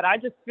why, but I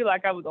just feel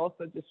like I would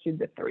also just shoot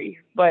the three.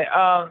 But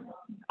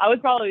I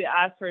would probably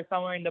ask for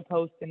somewhere in the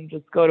post and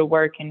just go to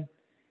work and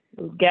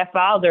get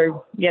fouled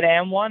or get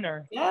an M1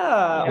 or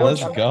Yeah.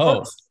 Let's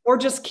go. Or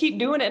just keep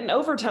doing it in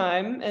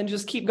overtime and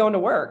just keep going to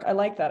work. I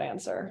like that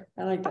answer.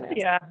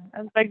 Yeah,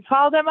 and like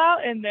foul them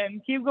out and then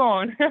keep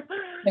going.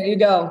 There you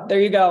go. There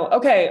you go.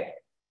 Okay.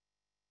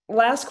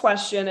 Last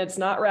question. It's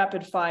not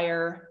rapid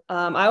fire.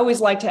 I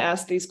always like to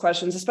ask these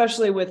questions,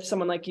 especially with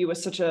someone like you with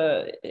such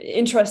a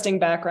interesting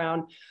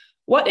background.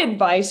 What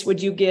advice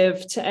would you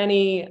give to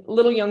any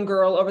little young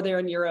girl over there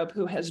in Europe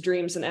who has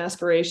dreams and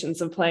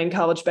aspirations of playing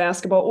college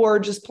basketball or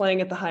just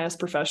playing at the highest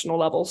professional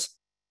levels?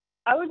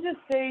 I would just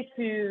say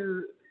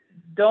to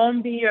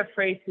don't be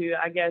afraid to,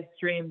 I guess,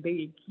 dream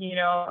big.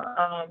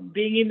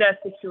 Being in that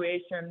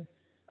situation,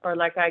 or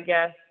like, I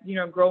guess,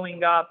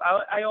 growing up,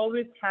 I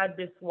always had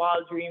this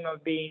wild dream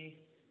of being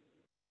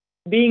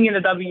in the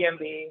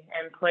WNBA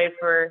and play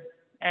for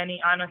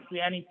any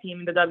team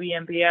in the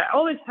WNBA. I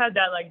always had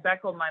that like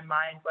back of my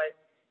mind, but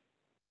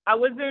I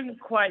wasn't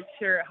quite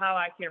sure how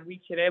I can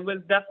reach it. It was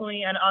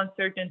definitely an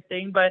uncertain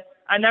thing, but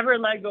I never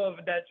let go of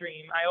that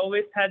dream. I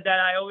always had that.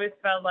 I always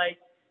felt like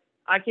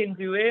I can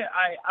do it.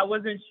 I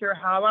wasn't sure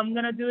how I'm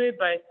going to do it,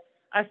 but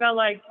I felt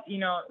like,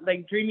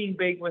 like dreaming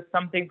big was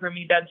something for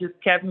me that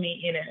just kept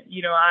me in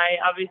it. I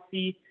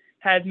obviously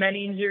had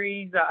many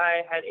injuries.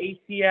 I had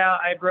ACL.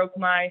 I broke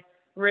my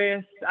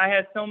wrist. I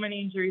had so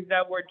many injuries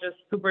that were just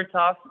super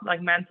tough,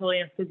 like mentally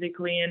and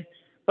physically.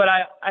 But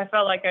I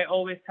felt like I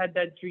always had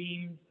that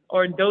dream,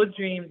 or those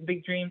dreams,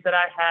 big dreams that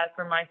I had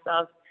for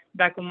myself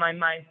back in my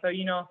mind. So,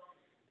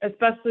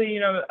 especially,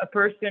 a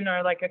person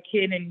or like a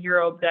kid in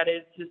Europe that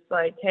is just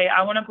like, hey,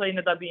 I want to play in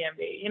the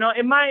WNBA.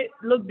 It might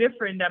look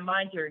different than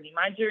my journey.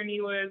 My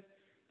journey was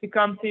to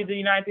come to the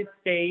United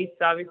States,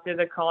 obviously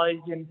the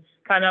college, and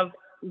kind of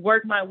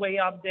work my way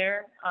up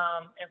there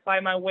and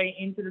find my way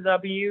into the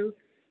W,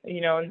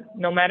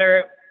 no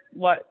matter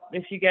what,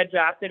 if you get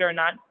drafted or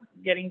not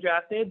getting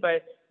drafted.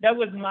 But that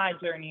was my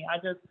journey.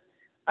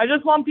 I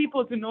just want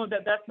people to know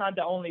that that's not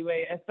the only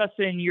way,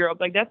 especially in Europe.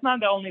 Like, that's not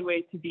the only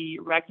way to be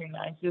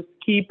recognized. Just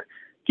keep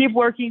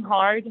working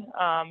hard.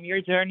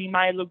 Your journey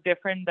might look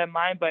different than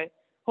mine, but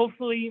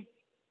hopefully,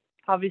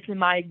 obviously,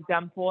 my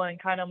example and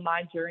kind of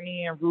my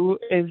journey and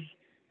route is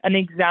an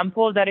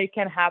example that it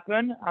can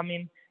happen. I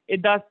mean,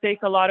 it does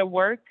take a lot of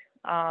work,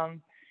 a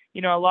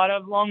lot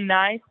of long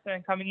nights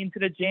and coming into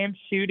the gym,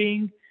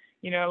 shooting,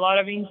 a lot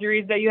of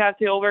injuries that you have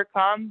to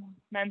overcome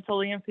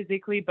mentally and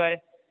physically,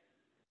 but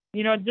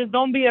just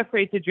don't be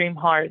afraid to dream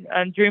hard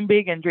and dream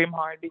big and dream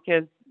hard,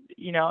 because,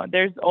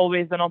 there's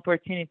always an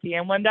opportunity.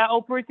 And when that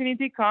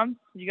opportunity comes,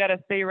 you got to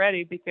stay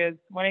ready, because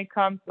when it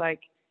comes, like,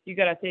 you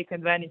got to take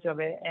advantage of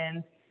it.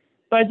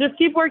 But just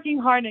keep working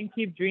hard and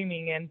keep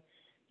dreaming, and,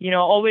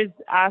 always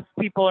ask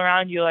people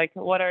around you, like,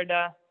 what are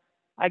the,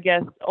 I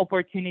guess,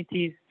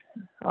 opportunities,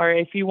 or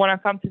if you want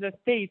to come to the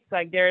States,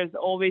 like, there's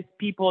always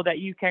people that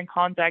you can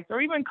contact,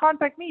 or even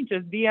contact me,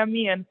 just DM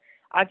me, and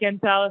I can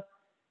tell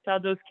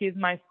those kids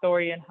my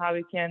story and how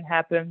it can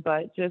happen.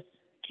 But just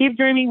keep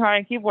dreaming hard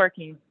and keep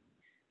working.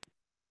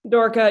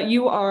 Dorka,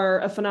 you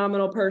are a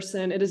phenomenal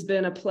person. It has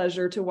been a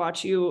pleasure to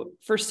watch you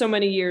for so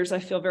many years. I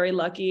feel very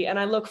lucky, and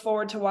I look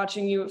forward to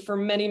watching you for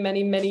many,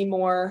 many, many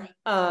more.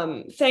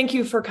 Thank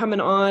you for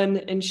coming on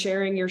and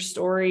sharing your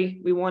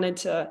story. We wanted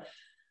to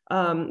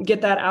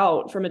get that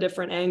out from a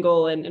different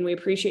angle, and we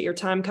appreciate your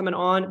time coming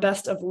on.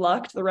 Best of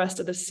luck the rest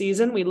of the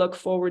season. We look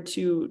forward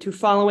to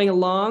following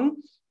along.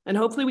 And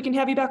hopefully we can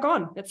have you back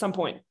on at some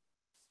point.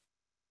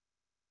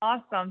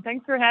 Awesome.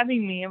 Thanks for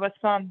having me. It was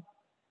fun.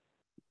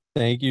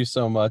 Thank you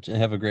so much, and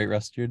have a great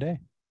rest of your day.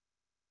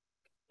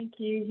 Thank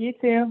you. You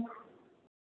too.